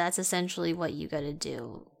 Because that's essentially what you gotta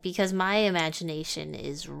do. Because my imagination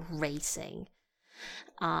is racing.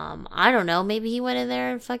 I don't know, maybe he went in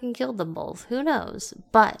there and fucking killed them both. Who knows?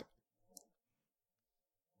 But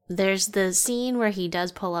there's the scene where he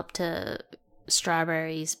does pull up to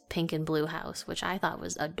Strawberry's pink and blue house, which I thought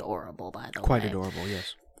was adorable, by the way. Quite adorable,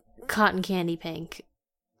 yes. Cotton candy pink.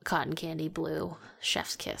 Cotton candy blue,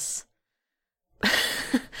 chef's kiss.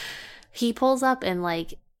 He pulls up and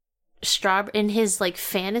like in his like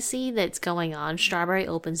fantasy that's going on, Strawberry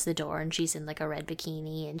opens the door and she's in like a red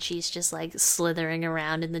bikini and she's just like slithering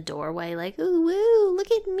around in the doorway like, ooh woo, look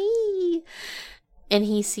at me. And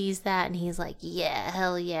he sees that and he's like, yeah,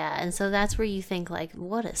 hell yeah. And so that's where you think like,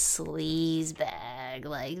 what a sleaze bag,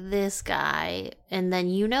 like this guy. And then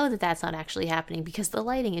you know that that's not actually happening because the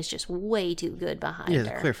lighting is just way too good behind her. Yeah,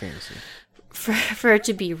 it's a clear fantasy. For it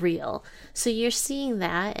to be real. So you're seeing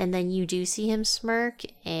that, and then you do see him smirk,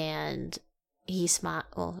 and he smile.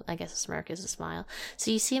 Well, I guess a smirk is a smile.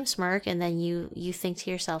 So you see him smirk, and then you think to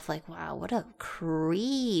yourself like, "Wow, what a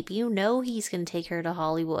creep!" You know he's gonna take her to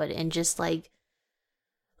Hollywood and just like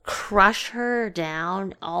crush her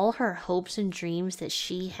down, all her hopes and dreams that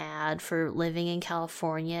she had for living in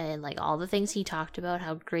California, and like all the things he talked about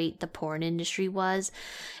how great the porn industry was,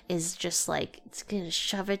 is just like it's gonna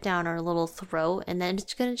shove it down her little throat, and then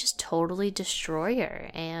it's gonna just totally destroy her,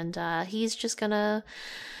 and he's just gonna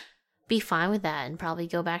be fine with that and probably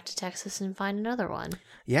go back to Texas and find another one.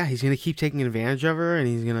 Yeah, he's going to keep taking advantage of her, and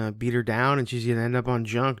he's going to beat her down, and she's going to end up on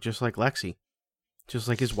junk just like Lexi. Just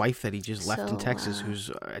like his wife that he just left in Texas,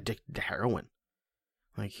 who's addicted to heroin.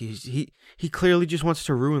 Like, he clearly just wants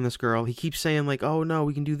to ruin this girl. He keeps saying, like, oh, no,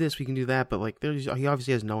 we can do this, we can do that. But, like, he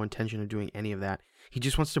obviously has no intention of doing any of that. He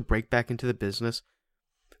just wants to break back into the business.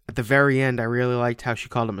 At the very end, I really liked how she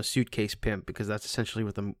called him a suitcase pimp, because that's essentially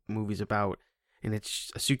what the movie's about. And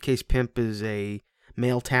it's a suitcase pimp is a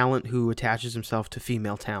male talent who attaches himself to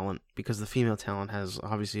female talent, because the female talent has,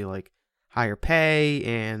 obviously, like, higher pay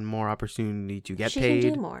and more opportunity to get paid. She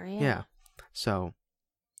can do more, yeah. So.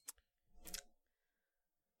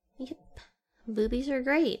 Yep. Boobies are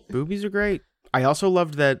great. Boobies are great. I also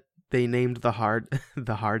loved that they named the hard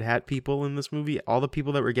hat people in this movie. All the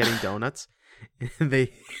people that were getting donuts.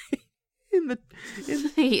 They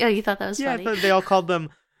Yeah, you thought that was funny? Yeah, they all called them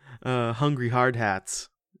hungry hard hats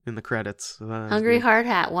in the credits. So Hungry good. Hard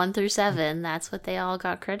Hat 1 through 7. That's what they all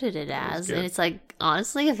got credited as, and it's like,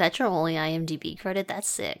 honestly, if that's your only IMDb credit, that's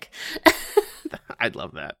sick. I'd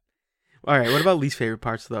love that. All right, what about least favorite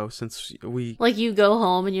parts though? Since we like, you go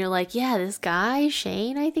home and you're like, yeah, this guy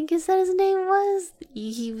Shane, I think is that his name was.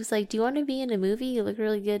 He was like, do you want to be in a movie? You look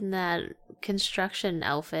really good in that construction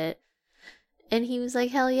outfit. And he was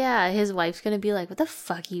like, hell yeah. His wife's going to be like, what the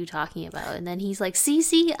fuck are you talking about? And then he's like,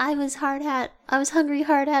 see, I was hungry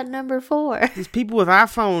hard hat number 4. These people with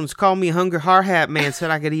iPhones called me hungry hard hat man, said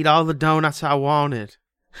I could eat all the donuts I wanted.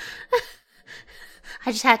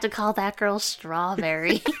 I just had to call that girl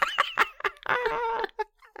Strawberry.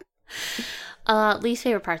 Least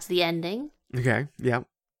favorite part's the ending. Okay, yep.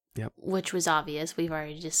 Which was obvious. We've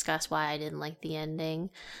already discussed why I didn't like the ending.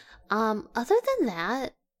 Other than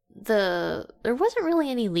that, there wasn't really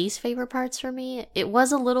any least favorite parts for me. It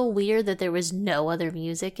was a little weird that there was no other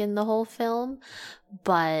music in the whole film,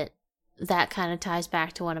 but that kind of ties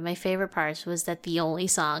back to one of my favorite parts, was that the only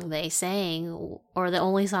song they sang, or the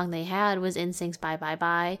only song they had, was NSYNC's Bye Bye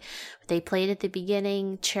Bye. They played at the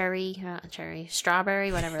beginning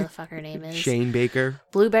Strawberry, whatever the fuck her name is. Shane Baker.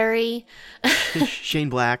 Blueberry. Shane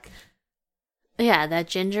Black. Yeah, that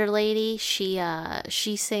ginger lady, she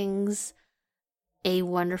sings a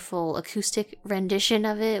wonderful acoustic rendition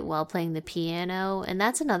of it while playing the piano. And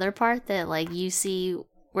that's another part that, like, you see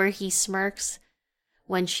where he smirks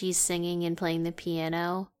when she's singing and playing the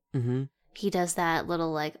piano. Mm-hmm. He does that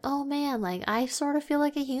little, like, oh man, like, I sort of feel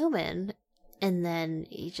like a human. And then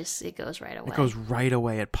it goes right away. It goes right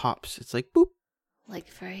away. It pops. It's like, boop. Like,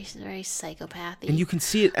 very, very psychopathy. And you can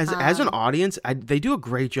see it as an audience. They do a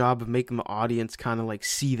great job of making the audience kind of, like,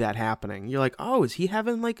 see that happening. You're like, oh, is he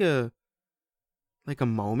having, like a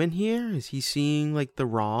moment here? Is he seeing, like, the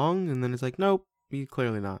wrong? And then it's like, nope,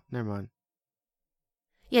 clearly not. Never mind.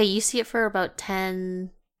 Yeah, you see it for about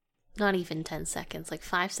 10, not even 10 seconds, like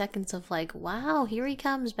 5 seconds of like, wow, here he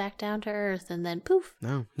comes back down to earth, and then poof.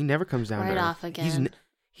 No, he never comes down to earth. Right off again.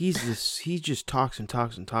 He just talks and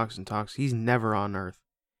talks and talks and talks. He's never on earth.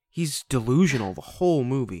 He's delusional the whole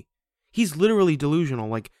movie. He's literally delusional.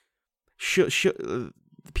 Like,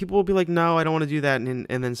 people will be like, no, I don't want to do that. And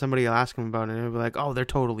then somebody will ask him about it, and he'll be like, oh, they're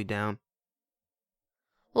totally down.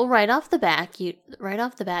 Well, right off the bat,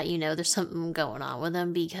 you know there's something going on with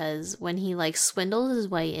him, because when he, like, swindles his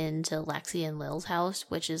way into Lexi and Lil's house,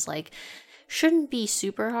 which is, like, shouldn't be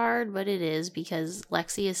super hard, but it is, because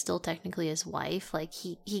Lexi is still technically his wife. Like,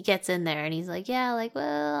 he gets in there and he's like, yeah, like,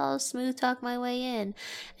 well, I'll smooth talk my way in.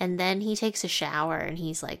 And then he takes a shower and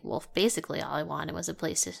he's like, well, basically all I wanted was a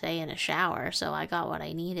place to stay and a shower, so I got what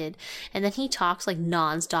I needed. And then he talks, like,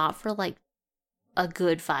 nonstop for, like, a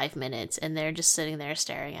good 5 minutes, and they're just sitting there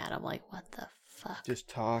staring at him like, what the fuck? Just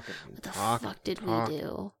talking. What the fuck did we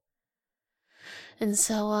do? And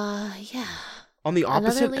so, yeah. On the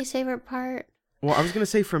opposite... Another least favorite part? Well, I was going to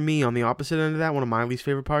say, for me, on the opposite end of that, one of my least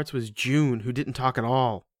favorite parts was June, who didn't talk at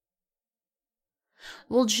all.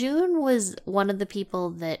 Well, June was one of the people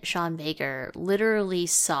that Sean Baker literally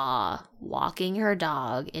saw walking her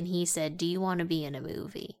dog, and he said, do you want to be in a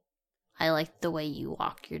movie? I like the way you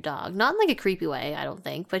walk your dog. Not in, like, a creepy way, I don't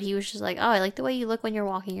think, but he was just like, oh, I like the way you look when you're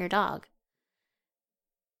walking your dog.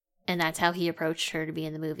 And that's how he approached her to be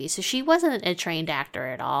in the movie. So she wasn't a trained actor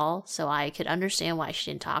at all. So I could understand why she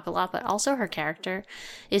didn't talk a lot. But also her character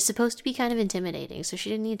is supposed to be kind of intimidating. So she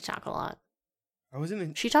didn't need to talk a lot.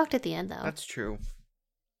 She talked at the end, though. That's true.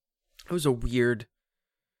 It was a weird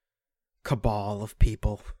cabal of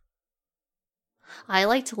people. I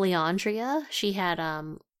liked Leandria. She had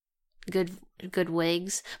good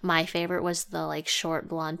wigs. My favorite was the like short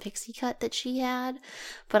blonde pixie cut that she had.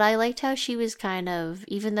 But I liked how she was kind of,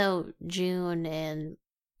 even though June and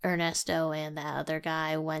Ernesto and that other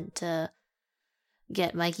guy went to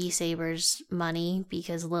get Mikey Saber's money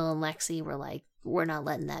because Lil and Lexi were like, we're not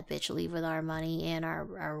letting that bitch leave with our money and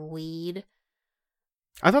our weed.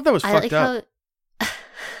 I thought that was fucked up.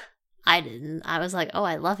 I didn't. I was like, oh,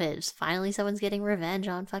 I love it. Finally someone's getting revenge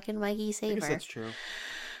on fucking Mikey Saber. I guess that's true.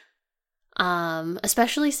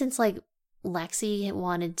 Especially since like Lexi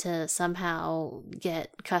wanted to somehow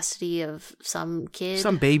get custody of some kid.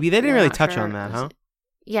 Some baby. They didn't really touch on that, huh?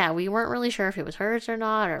 Yeah, we weren't really sure if it was hers or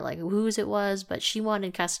not, or like whose it was, but she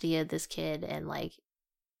wanted custody of this kid, and like,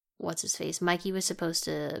 what's his face? Mikey was supposed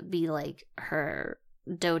to be like her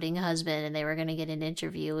doting husband, and they were going to get an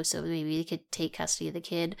interview so maybe they could take custody of the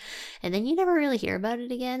kid, and then you never really hear about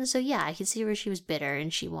it again. So yeah, I could see where she was bitter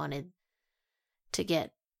and she wanted to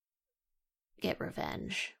get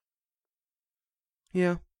revenge.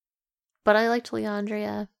 Yeah. But I liked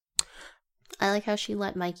Leandria. I like how she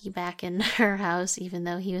let Mikey back in her house even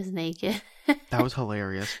though he was naked. That was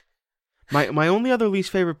hilarious. My only other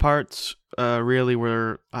least favorite parts really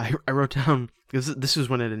were, I wrote down, because this is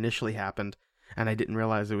when it initially happened, and I didn't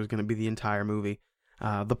realize it was going to be the entire movie.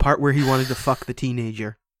 The part where he wanted to fuck the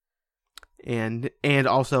teenager. And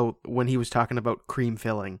also when he was talking about cream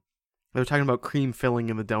filling. They were talking about cream filling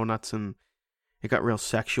in the donuts, and it got real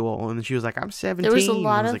sexual. And then she was like, I'm 17. There was a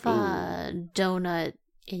lot of donut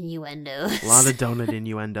innuendos. A lot of donut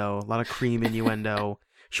innuendo. A lot of cream innuendo.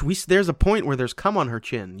 There's a point where there's cum on her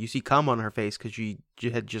chin. You see cum on her face because she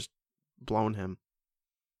had just blown him.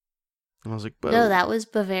 And I was like, whoa. No, that was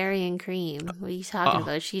Bavarian cream. What are you talking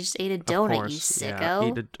about? She just ate a donut, you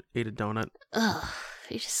sicko. Yeah, ate a donut. Ugh,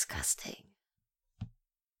 you're disgusting.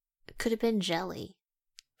 It could have been jelly.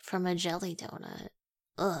 From a jelly donut.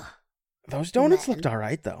 Ugh. Those donuts looked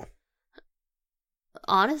alright, though.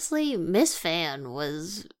 Honestly, Miss Fan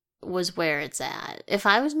was where it's at. If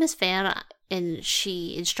I was Miss Fan and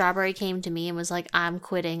Strawberry came to me and was like, I'm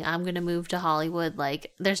quitting, I'm gonna move to Hollywood,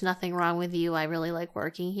 like, there's nothing wrong with you, I really like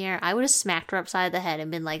working here, I would have smacked her upside the head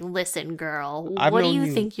and been like, listen, girl, what do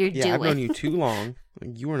you think you're doing? I've known you too long.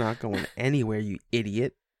 You are not going anywhere, you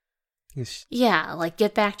idiot. Yeah, like,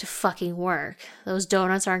 get back to fucking work. Those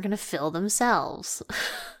donuts aren't gonna fill themselves.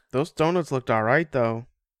 Those donuts looked alright, though.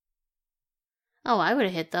 Oh, I would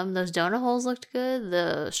have hit them. Those donut holes looked good.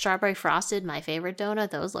 The strawberry frosted, my favorite donut,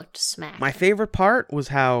 those looked smack. My favorite part was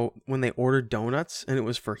how when they ordered donuts and it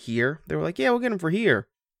was for here, they were like, yeah, we'll get them for here.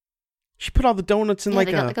 She put all the donuts in they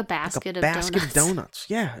got like a basket of donuts.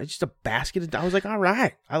 Yeah, it's just a basket. I was like, all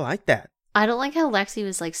right, I like that. I don't like how Lexi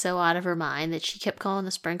was like so out of her mind that she kept calling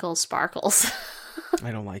the sprinkles sparkles.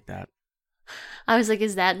 I don't like that. I was like,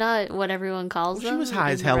 is that not what everyone calls them? She was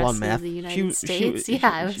high as hell on meth. She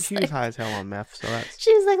was high as hell on meth. So that's.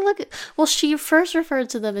 She was like, look. Well, she first referred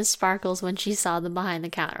to them as sparkles when she saw them behind the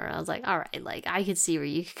counter. And I was like, all right, like I could see where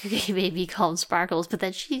you could maybe call them sparkles, but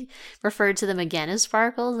then she referred to them again as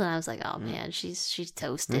sparkles, and I was like, oh man, she's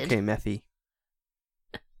toasted. Okay, methy.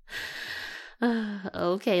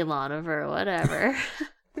 Okay, Loniver, whatever.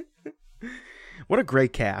 What a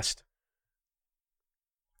great cast.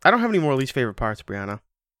 I don't have any more least favorite parts, Brianna.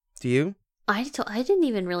 Do you? I didn't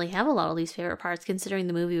even really have a lot of least favorite parts, considering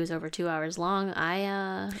the movie was over 2 hours long.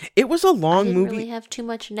 It was a long movie. I didn't really have too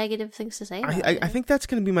much negative things to say about it. I think that's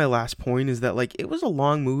going to be my last point, is that like it was a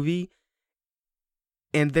long movie,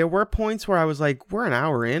 and there were points where I was like, we're an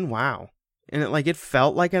hour in, wow. And it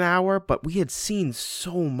felt like an hour, but we had seen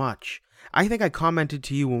so much. I think I commented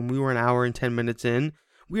to you when we were an hour and 10 minutes in,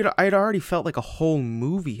 I had already felt like a whole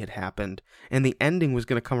movie had happened, and the ending was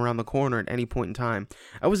going to come around the corner at any point in time.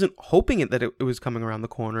 I wasn't hoping that it was coming around the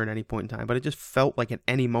corner at any point in time, but it just felt like at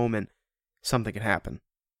any moment something could happen.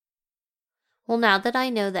 Well, now that I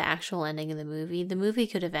know the actual ending of the movie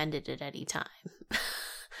could have ended at any time.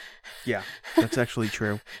 Yeah, that's actually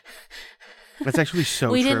true. That's actually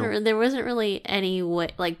so true. There wasn't really any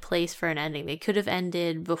place for an ending. They could have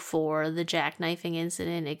ended before the jackknifing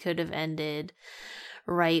incident. It could have ended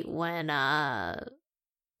right when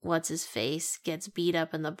what's his face gets beat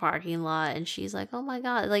up in the parking lot, and she's like, oh my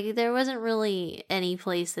god, like there wasn't really any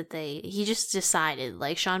place that he just decided,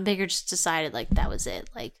 like Sean Baker just decided like that was it,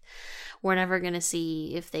 like We're never going to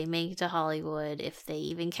see if they make it to Hollywood, if they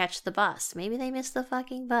even catch the bus. Maybe they missed the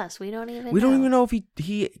fucking bus. We don't even know. We don't even know if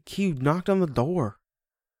he knocked on the door.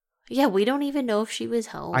 Yeah, we don't even know if she was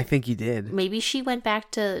home. I think he did. Maybe she went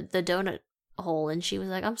back to the donut hole and she was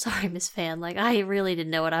like, I'm sorry, Miss Fan. Like, I really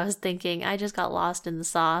didn't know what I was thinking. I just got lost in the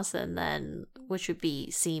sauce, and then, which would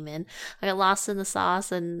be semen. I got lost in the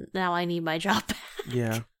sauce and now I need my job back.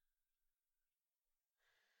 Yeah.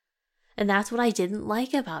 And that's what I didn't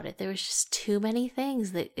like about it. There was just too many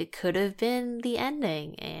things that it could have been the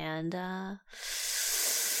ending. And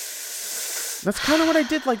that's kind of what I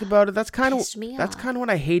did like about it. That's kind of off. what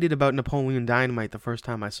I hated about Napoleon Dynamite the first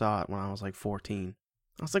time I saw it when I was like 14.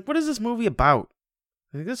 I was like, what is this movie about?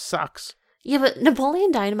 Like, this sucks. Yeah, but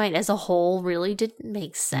Napoleon Dynamite as a whole really didn't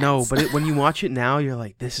make sense. No, but when you watch it now, you're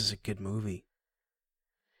like, this is a good movie.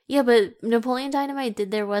 Yeah, but Napoleon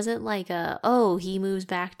Dynamite there wasn't like he moves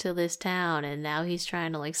back to this town and now he's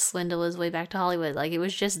trying to like swindle his way back to Hollywood. Like, it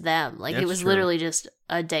was just them. Like, That's it was true. literally just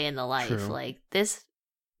a day in the life. True. Like, this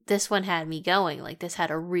one had me going. Like, this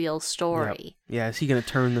had a real story. Yep. Yeah, is he going to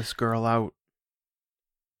turn this girl out?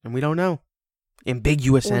 And we don't know.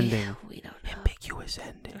 Ambiguous ending. We don't know. Ambiguous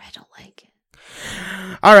ending. I don't like it.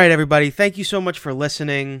 All right, everybody. Thank you so much for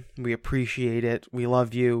listening. We appreciate it. We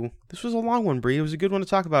love you. This was a long one, Bree. It was a good one to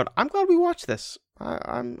talk about. I'm glad we watched this.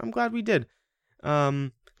 I'm glad we did.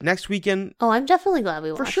 Next weekend. Oh, I'm definitely glad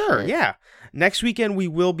we watched it. For sure, yeah. Next weekend we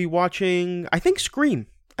will be watching, I think, Scream.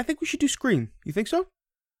 I think we should do Scream. You think so?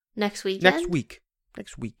 Next weekend? Next week.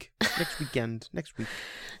 Next weekend. Next week.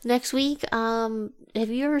 Next week, have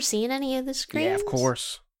you ever seen any of the Screams? Yeah, of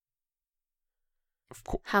course.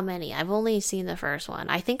 How many? I've only seen the first one.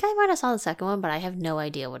 I think I might have saw the second one, but I have no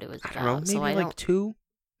idea what it was about. I don't know, maybe like two?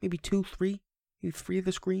 Maybe 2, 3? Maybe 3 of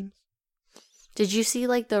the Screams? Did you see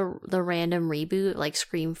like the random reboot, like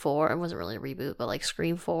Scream 4? It wasn't really a reboot, but like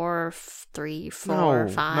Scream 4, 3, 4,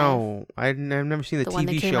 5? No, I've never seen the TV one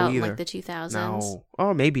that came show out either. in like the 2000s? No.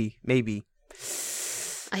 Oh, maybe.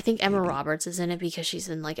 I think Emma Roberts is in it because she's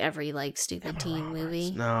in like every like stupid teen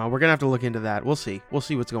movie. No, we're going to have to look into that. We'll see. We'll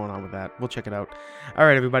see what's going on with that. We'll check it out. All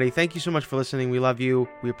right, everybody. Thank you so much for listening. We love you.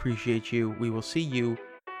 We appreciate you. We will see you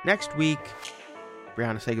next week.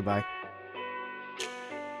 Brianna, say goodbye.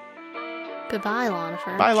 Goodbye,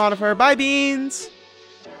 Lonifer. Bye, Lonifer. Bye, Beans.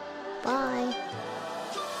 Bye.